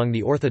opposition among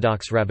the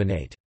Orthodox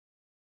rabbinate.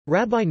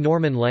 Rabbi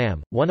Norman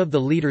Lamm, one of the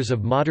leaders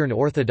of modern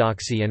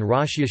Orthodoxy and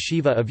Rosh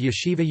Yeshiva of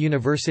Yeshiva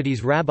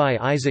University's Rabbi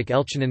Isaac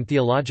Elchanan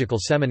Theological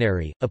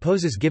Seminary,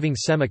 opposes giving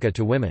semicha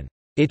to women.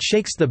 "It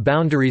shakes the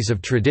boundaries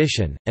of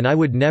tradition, and I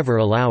would never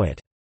allow it."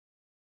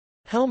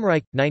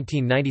 Helmreich,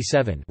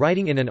 1997,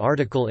 writing in an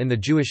article in the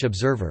Jewish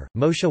Observer,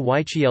 Moshe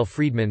Weichiel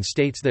Friedman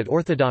states that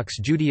Orthodox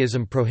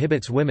Judaism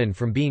prohibits women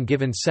from being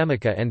given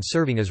semicha and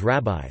serving as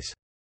rabbis.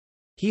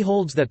 He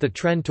holds that the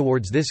trend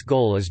towards this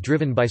goal is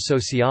driven by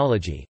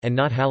sociology, and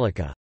not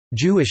halakha,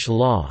 Jewish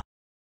law.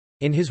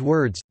 In his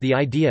words, the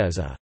idea is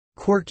a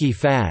quirky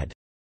fad.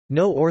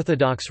 No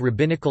Orthodox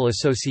Rabbinical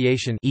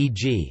Association,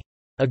 e.g.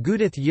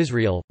 Agudath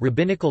Yisrael,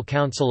 Rabbinical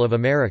Council of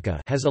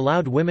America, has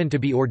allowed women to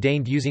be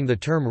ordained using the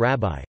term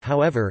rabbi.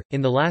 However,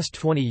 in the last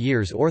 20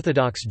 years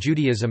Orthodox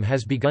Judaism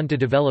has begun to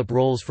develop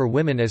roles for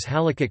women as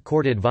halakhic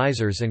court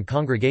advisors and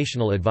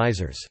congregational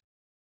advisors.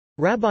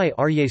 Rabbi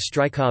Aryeh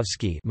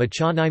Strykovsky,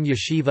 Machanim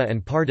Yeshiva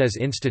and Pardes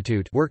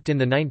Institute, worked in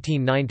the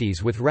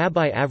 1990s with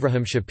Rabbi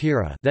Avraham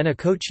Shapira, then a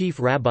co-chief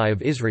rabbi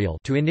of Israel,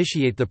 to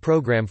initiate the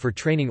program for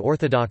training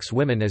Orthodox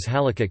women as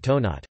halakhic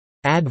tonot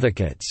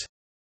advocates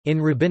in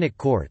rabbinic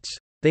courts.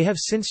 They have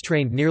since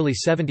trained nearly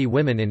 70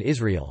 women in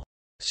Israel.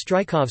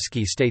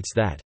 Strykovsky states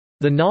that,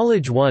 "The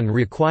knowledge one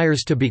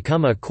requires to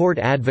become a court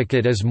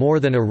advocate is more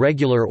than a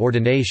regular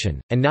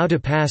ordination, and now to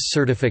pass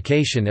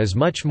certification is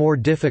much more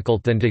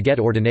difficult than to get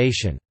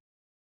ordination."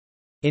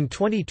 In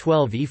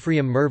 2012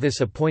 Ephraim Mervis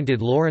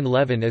appointed Lauren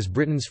Levin as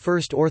Britain's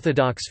first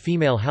Orthodox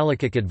female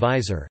halakhic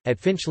advisor. At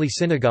Finchley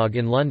Synagogue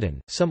in London,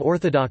 some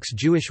Orthodox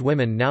Jewish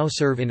women now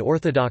serve in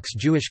Orthodox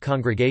Jewish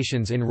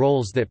congregations in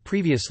roles that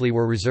previously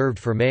were reserved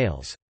for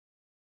males.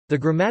 The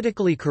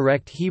grammatically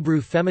correct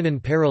Hebrew feminine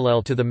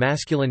parallel to the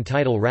masculine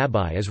title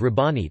rabbi is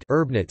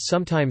rabbanit,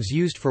 sometimes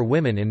used for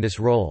women in this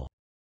role.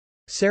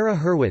 Sarah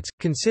Hurwitz,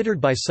 considered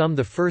by some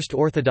the first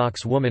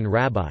Orthodox woman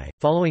rabbi,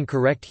 following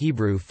correct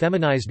Hebrew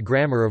feminized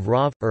grammar of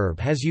Rav,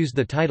 has used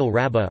the title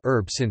Rabbah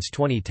since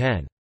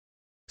 2010.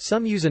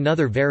 Some use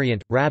another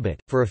variant,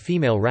 Rabbit, for a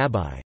female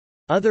rabbi.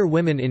 Other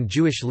women in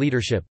Jewish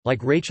leadership,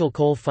 like Rachel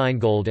Cole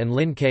Feingold and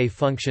Lynn Kay,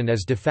 function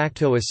as de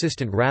facto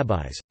assistant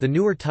rabbis. The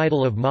newer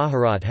title of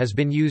Maharat has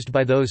been used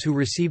by those who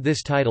receive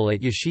this title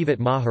at Yeshivat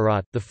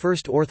Maharat, the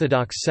first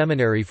Orthodox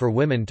seminary for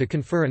women to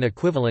confer an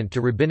equivalent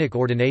to rabbinic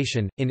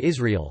ordination. In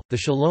Israel, the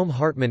Shalom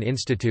Hartman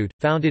Institute,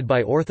 founded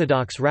by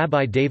Orthodox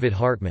Rabbi David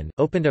Hartman,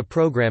 opened a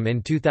program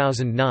in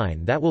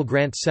 2009 that will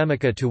grant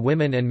semicha to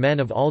women and men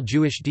of all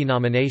Jewish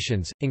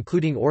denominations,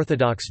 including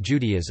Orthodox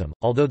Judaism,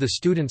 although the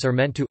students are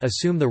meant to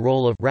assume the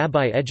role of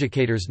rabbi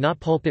educators, not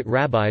pulpit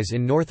rabbis.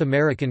 In North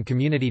American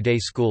community day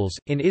schools,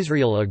 in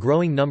Israel a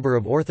growing number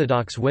of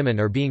Orthodox women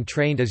are being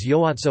trained as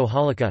yoatzo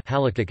halakha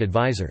halakhic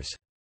advisors.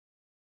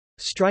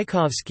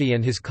 Strykovsky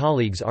and his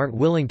colleagues aren't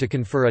willing to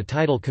confer a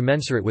title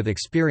commensurate with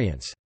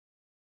experience.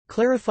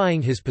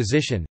 Clarifying his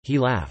position, he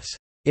laughs,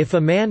 "If a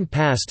man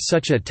passed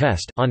such a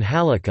test on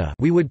halakha,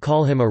 we would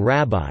call him a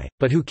rabbi,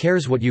 but who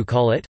cares what you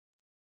call it?"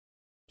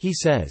 He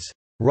says,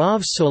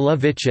 "Rav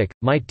Soloveitchik,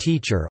 my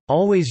teacher,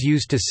 always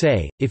used to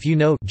say, if you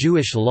know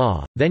Jewish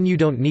law, then you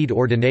don't need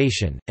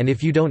ordination, and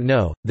if you don't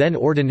know, then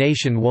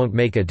ordination won't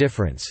make a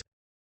difference."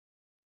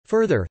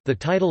 Further, the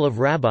title of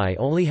rabbi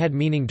only had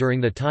meaning during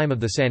the time of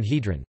the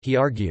Sanhedrin, he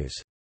argues.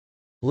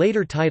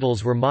 Later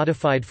titles were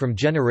modified from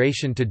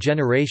generation to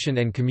generation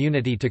and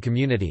community to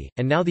community,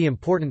 and now the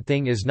important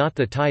thing is not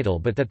the title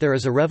but that there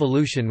is a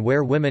revolution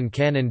where women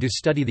can and do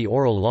study the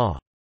oral law.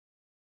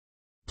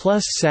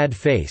 Plus sad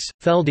face,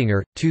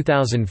 Feldinger,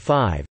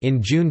 2005.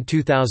 In June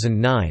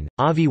 2009,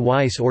 Avi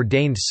Weiss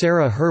ordained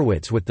Sarah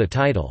Hurwitz with the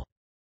title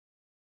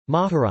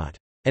Maharat,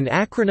 an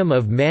acronym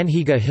of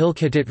Manhiga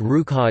Hilkatit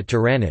Rukhat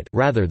Tiranit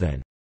rather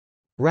than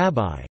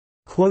Rabbi.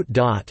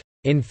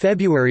 In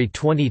February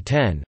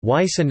 2010,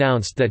 Weiss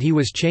announced that he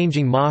was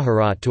changing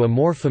Maharat to a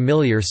more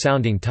familiar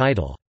sounding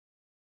title,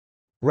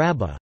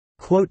 Rabbah.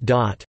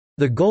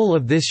 The goal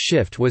of this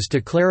shift was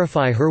to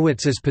clarify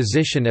Hurwitz's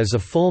position as a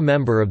full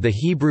member of the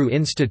Hebrew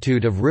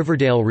Institute of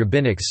Riverdale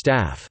rabbinic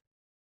staff.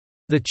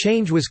 The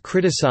change was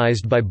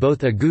criticized by both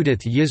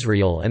Agudath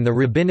Yisrael and the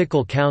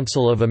Rabbinical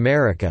Council of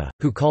America,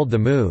 who called the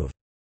move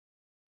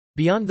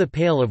beyond the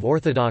pale of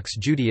Orthodox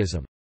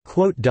Judaism.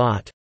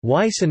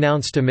 Weiss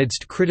announced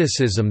amidst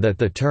criticism that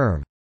the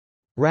term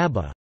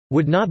Rabbah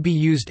would not be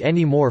used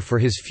anymore for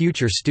his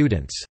future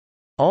students.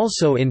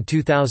 Also in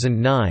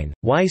 2009,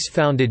 Weiss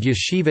founded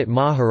Yeshivat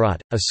Maharat,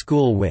 a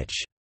school which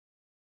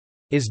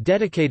is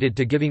dedicated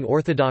to giving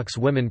Orthodox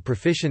women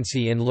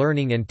proficiency in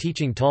learning and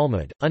teaching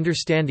Talmud,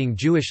 understanding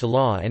Jewish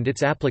law and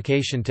its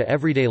application to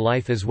everyday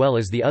life as well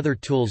as the other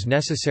tools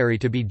necessary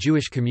to be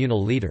Jewish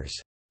communal leaders.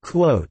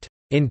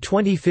 In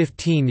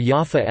 2015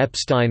 Yafa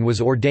Epstein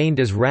was ordained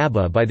as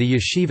Rabbah by the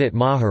Yeshivat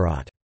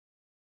Maharat.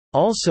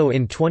 Also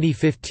in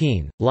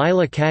 2015,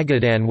 Lila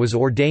Kagadan was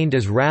ordained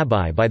as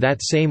rabbi by that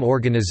same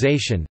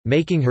organization,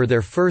 making her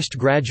their first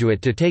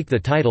graduate to take the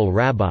title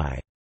rabbi.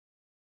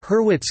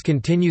 Hurwitz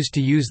continues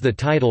to use the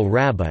title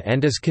rabbah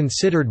and is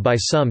considered by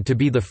some to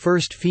be the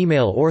first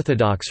female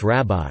Orthodox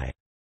rabbi.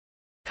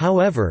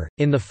 However,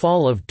 in the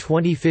fall of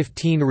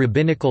 2015,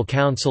 Rabbinical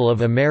Council of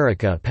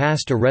America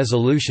passed a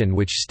resolution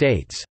which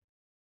states,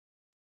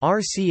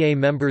 RCA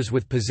members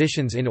with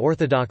positions in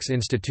Orthodox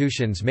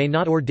institutions may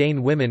not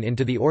ordain women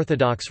into the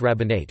Orthodox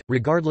rabbinate,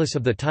 regardless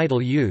of the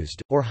title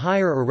used, or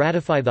hire or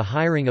ratify the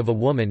hiring of a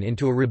woman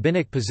into a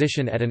rabbinic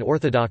position at an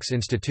Orthodox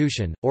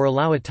institution, or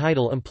allow a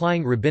title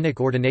implying rabbinic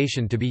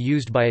ordination to be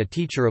used by a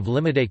teacher of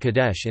Limudei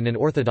Kodesh in an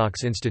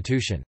Orthodox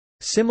institution.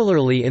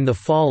 Similarly, in the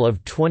fall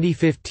of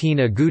 2015,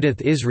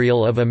 Agudath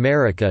Israel of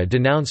America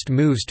denounced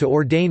moves to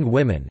ordain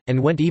women,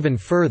 and went even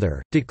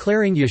further,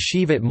 declaring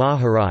Yeshivat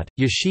Maharat,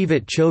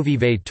 Yeshivat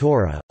Chovivei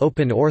Torah,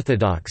 Open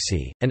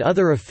Orthodoxy, and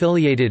other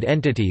affiliated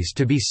entities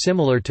to be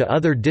similar to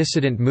other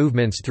dissident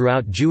movements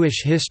throughout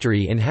Jewish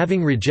history in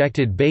having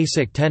rejected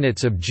basic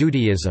tenets of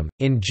Judaism.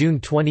 In June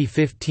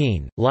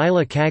 2015,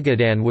 Lila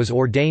Kagadan was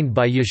ordained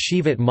by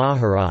Yeshivat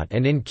Maharat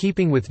and, in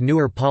keeping with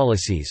newer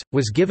policies,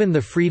 was given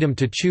the freedom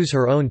to choose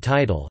her own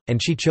title, and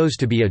she chose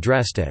to be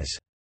addressed as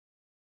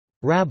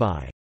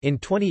Rabbi. In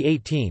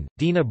 2018,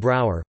 Dina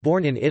Brouwer,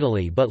 born in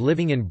Italy but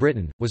living in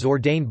Britain, was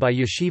ordained by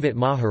Yeshivat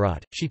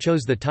Maharat. She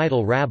chose the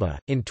title Rabbah.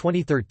 In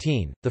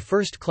 2013, the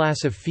first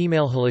class of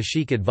female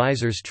halachic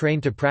advisors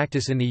trained to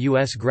practice in the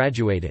U.S.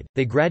 graduated.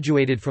 They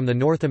graduated from the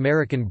North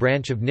American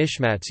branch of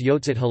Nishmat's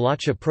Yotzat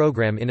Halacha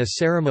program in a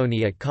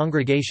ceremony at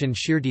Congregation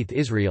Shirdith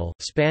Israel,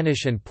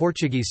 Spanish and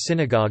Portuguese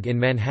synagogue in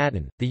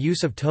Manhattan. The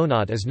use of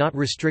Tonot is not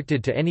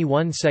restricted to any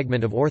one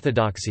segment of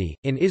Orthodoxy.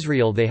 In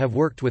Israel, they have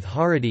worked with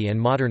Haredi and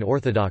modern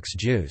Orthodox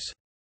Jews.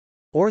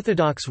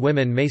 Orthodox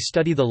women may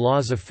study the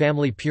laws of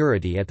family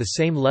purity at the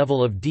same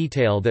level of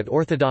detail that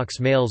Orthodox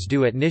males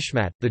do at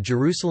Nishmat, the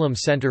Jerusalem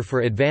Center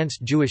for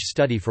Advanced Jewish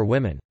Study for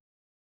Women.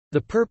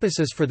 The purpose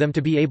is for them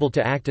to be able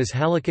to act as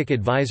halakhic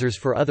advisors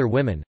for other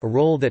women, a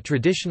role that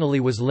traditionally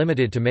was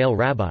limited to male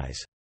rabbis.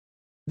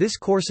 This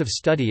course of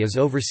study is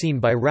overseen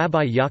by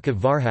Rabbi Yaakov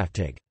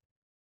Varhaftig.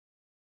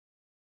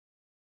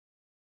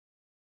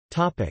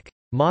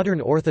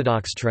 Modern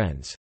Orthodox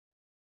trends.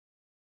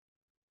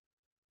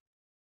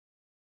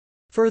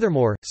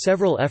 Furthermore,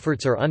 several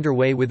efforts are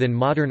underway within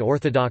modern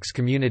Orthodox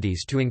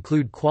communities to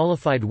include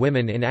qualified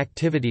women in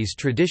activities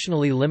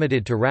traditionally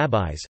limited to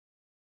rabbis.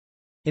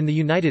 In the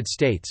United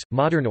States,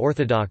 modern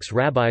Orthodox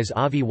rabbis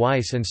Avi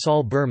Weiss and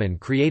Saul Berman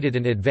created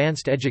an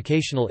advanced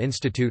educational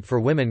institute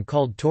for women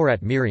called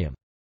Torat Miriam.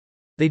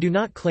 They do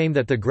not claim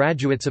that the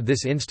graduates of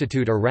this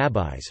institute are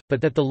rabbis,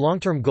 but that the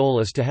long-term goal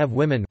is to have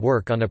women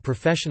work on a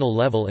professional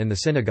level in the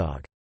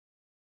synagogue.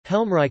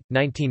 Helmreich,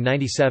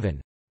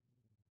 1997.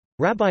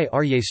 Rabbi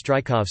Aryeh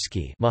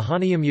Strykovsky,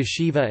 Mahanaim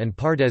Yeshiva and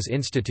Pardes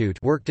Institute,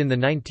 worked in the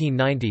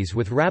 1990s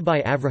with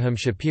Rabbi Avraham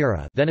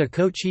Shapira, then a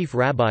co-chief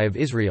rabbi of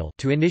Israel,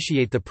 to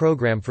initiate the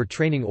program for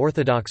training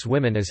Orthodox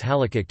women as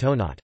halakhic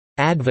tonot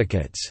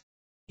advocates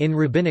in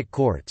rabbinic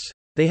courts.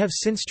 They have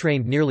since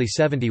trained nearly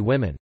 70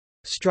 women.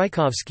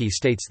 Strykovsky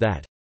states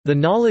that the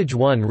knowledge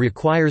one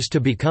requires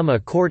to become a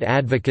court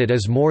advocate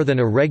is more than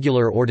a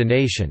regular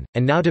ordination,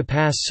 and now to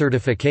pass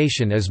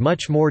certification is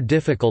much more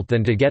difficult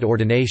than to get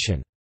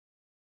ordination.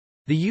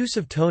 The use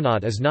of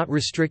Tonot is not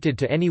restricted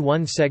to any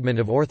one segment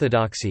of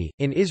Orthodoxy.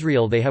 In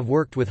Israel, they have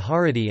worked with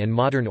Haredi and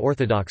modern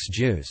Orthodox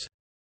Jews.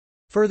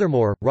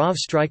 Furthermore, Rav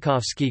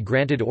Strykovsky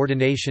granted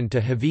ordination to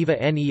Haviva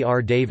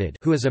Ner David,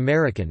 who is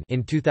American,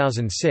 in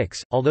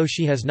 2006, although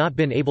she has not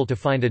been able to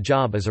find a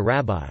job as a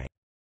rabbi.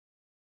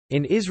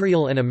 In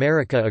Israel and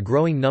America, a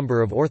growing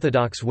number of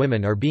Orthodox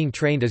women are being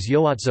trained as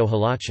Yoatzo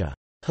Halacha,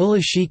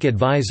 halachic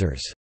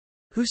advisors,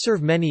 who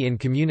serve many in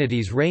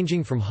communities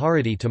ranging from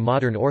Haredi to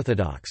modern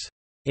Orthodox.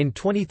 In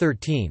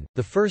 2013,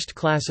 the first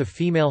class of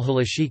female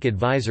halachic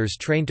advisors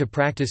trained to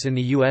practice in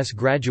the U.S.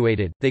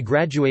 graduated. They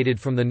graduated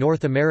from the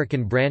North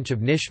American branch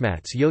of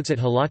Nishmat's Yotzat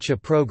Halacha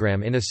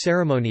program in a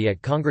ceremony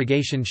at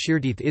Congregation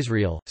Shirdith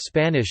Israel,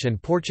 Spanish and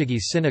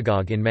Portuguese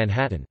synagogue in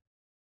Manhattan.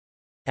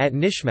 At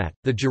Nishmat,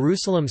 the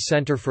Jerusalem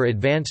Center for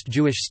Advanced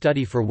Jewish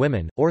Study for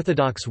Women,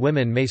 Orthodox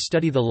women may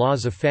study the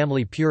laws of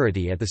family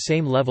purity at the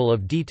same level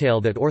of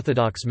detail that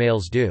Orthodox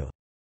males do.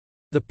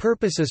 The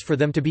purpose is for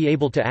them to be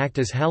able to act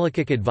as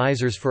halakhic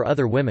advisors for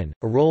other women,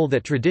 a role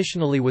that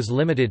traditionally was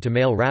limited to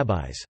male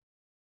rabbis.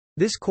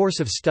 This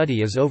course of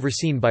study is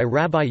overseen by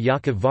Rabbi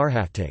Yaakov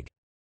Varhaftig.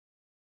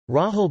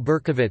 Rahel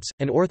Berkovitz,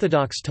 an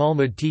Orthodox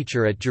Talmud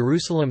teacher at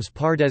Jerusalem's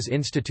Pardes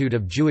Institute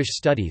of Jewish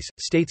Studies,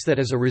 states that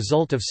as a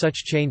result of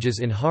such changes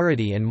in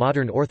Haredi and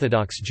modern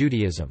Orthodox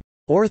Judaism,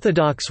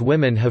 Orthodox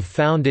women have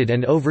founded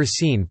and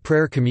overseen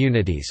prayer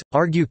communities,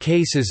 argue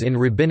cases in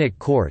rabbinic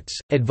courts,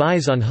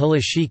 advise on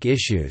halachic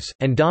issues,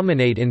 and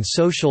dominate in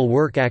social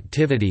work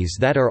activities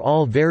that are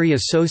all very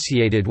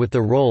associated with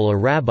the role a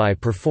rabbi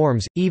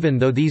performs, even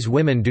though these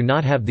women do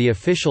not have the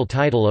official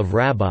title of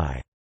rabbi.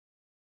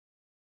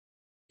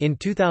 In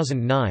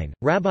 2009,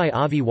 Rabbi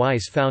Avi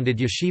Weiss founded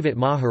Yeshivat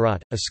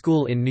Maharat, a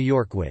school in New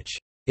York which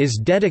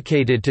is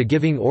dedicated to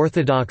giving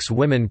Orthodox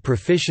women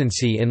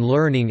proficiency in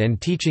learning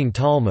and teaching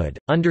Talmud,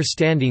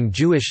 understanding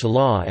Jewish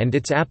law and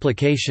its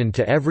application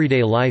to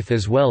everyday life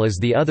as well as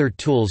the other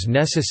tools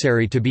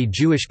necessary to be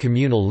Jewish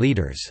communal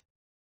leaders.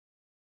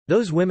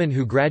 Those women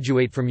who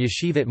graduate from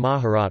Yeshivat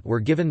Maharat were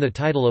given the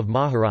title of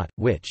Maharat,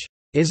 which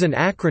is an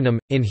acronym,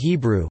 in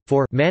Hebrew,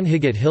 for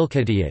Manhigat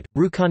Hilkatiyat,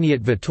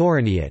 Ruchaniyat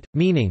Vatoraniyat,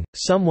 meaning,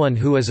 someone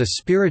who is a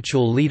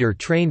spiritual leader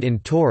trained in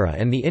Torah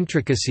and the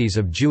intricacies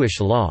of Jewish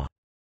law.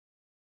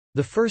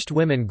 The first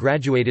women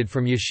graduated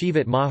from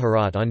Yeshivat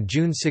Maharat on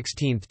June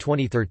 16,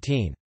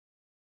 2013.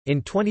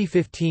 In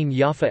 2015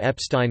 Yafa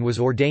Epstein was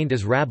ordained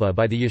as Rabbi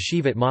by the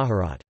Yeshivat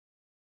Maharat.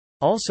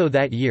 Also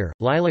that year,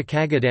 Lila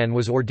Kagadan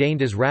was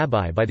ordained as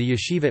Rabbi by the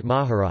Yeshivat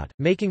Maharat,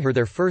 making her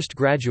their first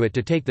graduate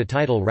to take the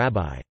title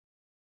Rabbi.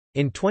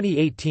 In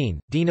 2018,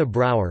 Dina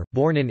Brouwer,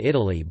 born in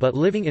Italy but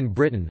living in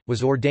Britain,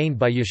 was ordained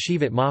by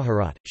Yeshivat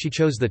Maharat. She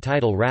chose the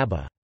title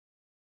Rabbah.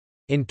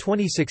 In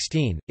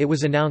 2016, it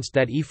was announced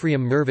that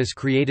Ephraim Mervis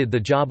created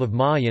the job of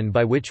Ma'ayan,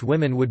 by which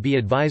women would be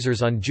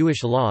advisors on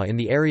Jewish law in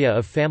the area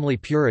of family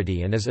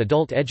purity and as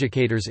adult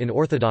educators in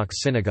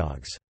Orthodox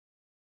synagogues.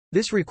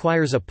 This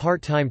requires a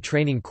part-time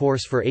training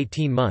course for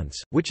 18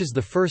 months, which is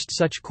the first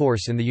such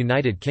course in the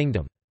United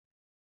Kingdom.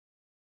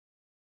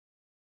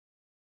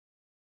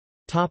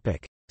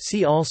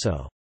 See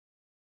also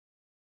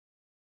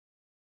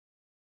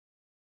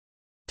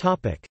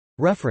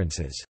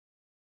References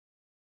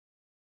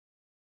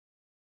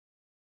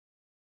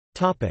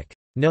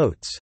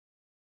Notes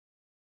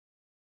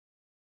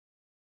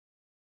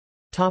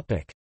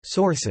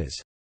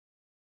Sources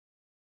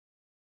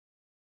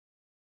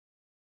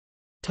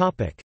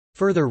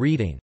Further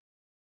reading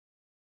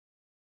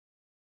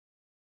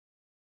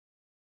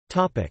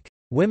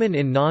Women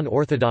in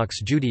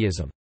non-Orthodox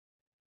Judaism.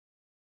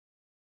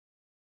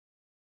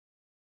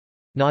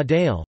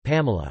 Nadale,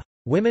 Pamela.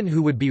 Women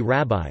Who Would Be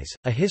Rabbis,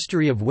 A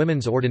History of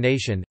Women's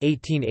Ordination,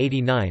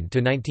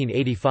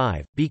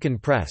 1889–1985, Beacon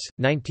Press,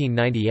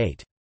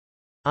 1998.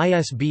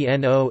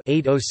 ISBN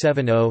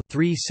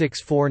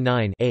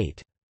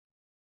 0-8070-3649-8.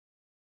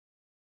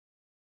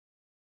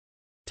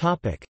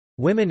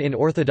 Women in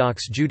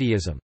Orthodox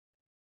Judaism.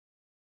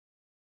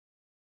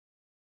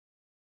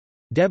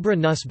 Deborah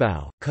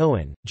Nussbaum,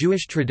 Cohen,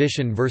 Jewish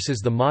Tradition versus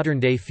the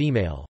Modern-Day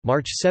Female,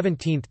 March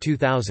 17,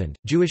 2000,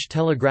 Jewish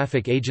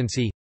Telegraphic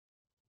Agency.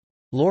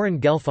 Lauren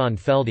Gelfand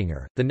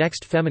Feldinger, The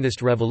Next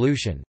Feminist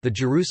Revolution, The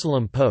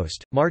Jerusalem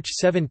Post, March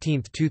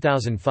 17,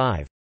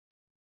 2005.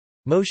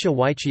 Moshe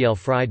Weichiel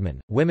Friedman,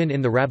 Women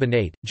in the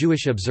Rabbinate,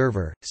 Jewish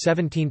Observer,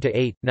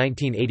 17–8,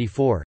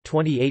 1984,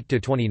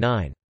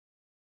 28–29.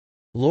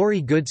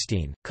 Lori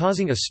Goodstein,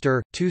 Causing a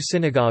Stir, Two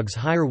Synagogues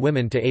Hire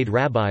Women to Aid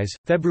Rabbis,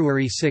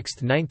 February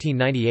 6,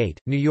 1998,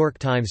 New York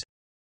Times.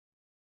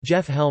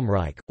 Jeff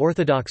Helmreich,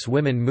 Orthodox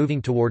Women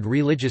Moving Toward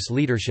Religious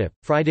Leadership,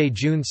 Friday,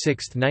 June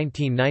 6,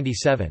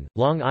 1997,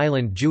 Long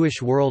Island Jewish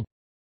World.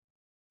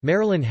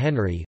 Marilyn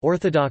Henry,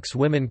 Orthodox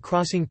Women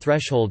Crossing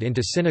Threshold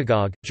into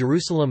Synagogue,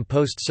 Jerusalem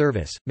Post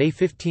Service, May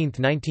 15,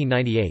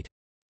 1998.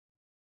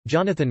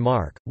 Jonathan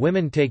Mark,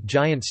 Women Take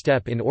Giant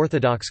Step in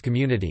Orthodox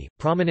Community,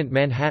 Prominent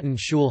Manhattan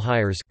Shul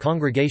Hires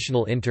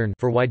Congregational Intern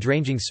for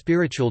Wide-Ranging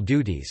Spiritual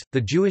Duties,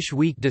 The Jewish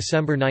Week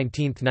December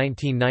 19,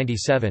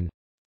 1997.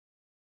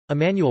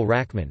 Emanuel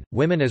Rachman,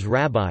 Women as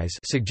Rabbis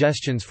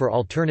Suggestions for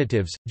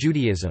Alternatives,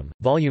 Judaism,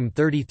 Volume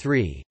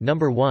 33, No.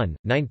 1,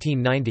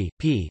 1990,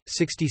 p.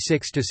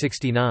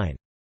 66–69.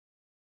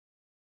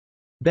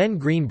 Ben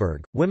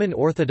Greenberg, Women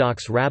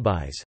Orthodox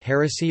Rabbis,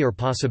 Heresy or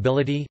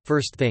Possibility,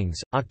 First Things,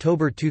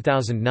 October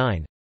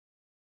 2009.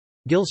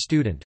 Gill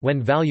Student,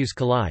 When Values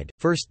Collide,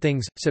 First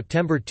Things,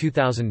 September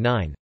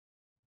 2009.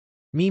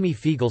 Mimi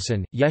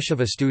Feigelson,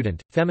 Yeshiva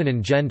Student,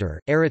 Feminine Gender,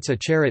 Eretz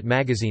Acheret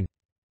Magazine.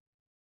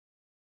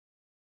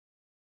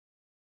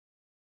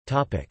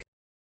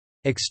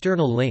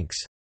 External links.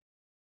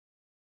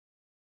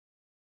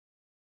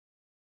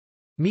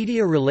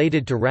 Media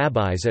related to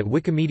rabbis at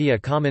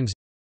Wikimedia Commons.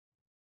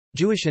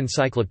 Jewish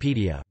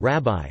Encyclopedia,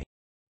 Rabbi.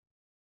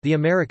 The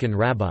American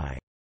Rabbi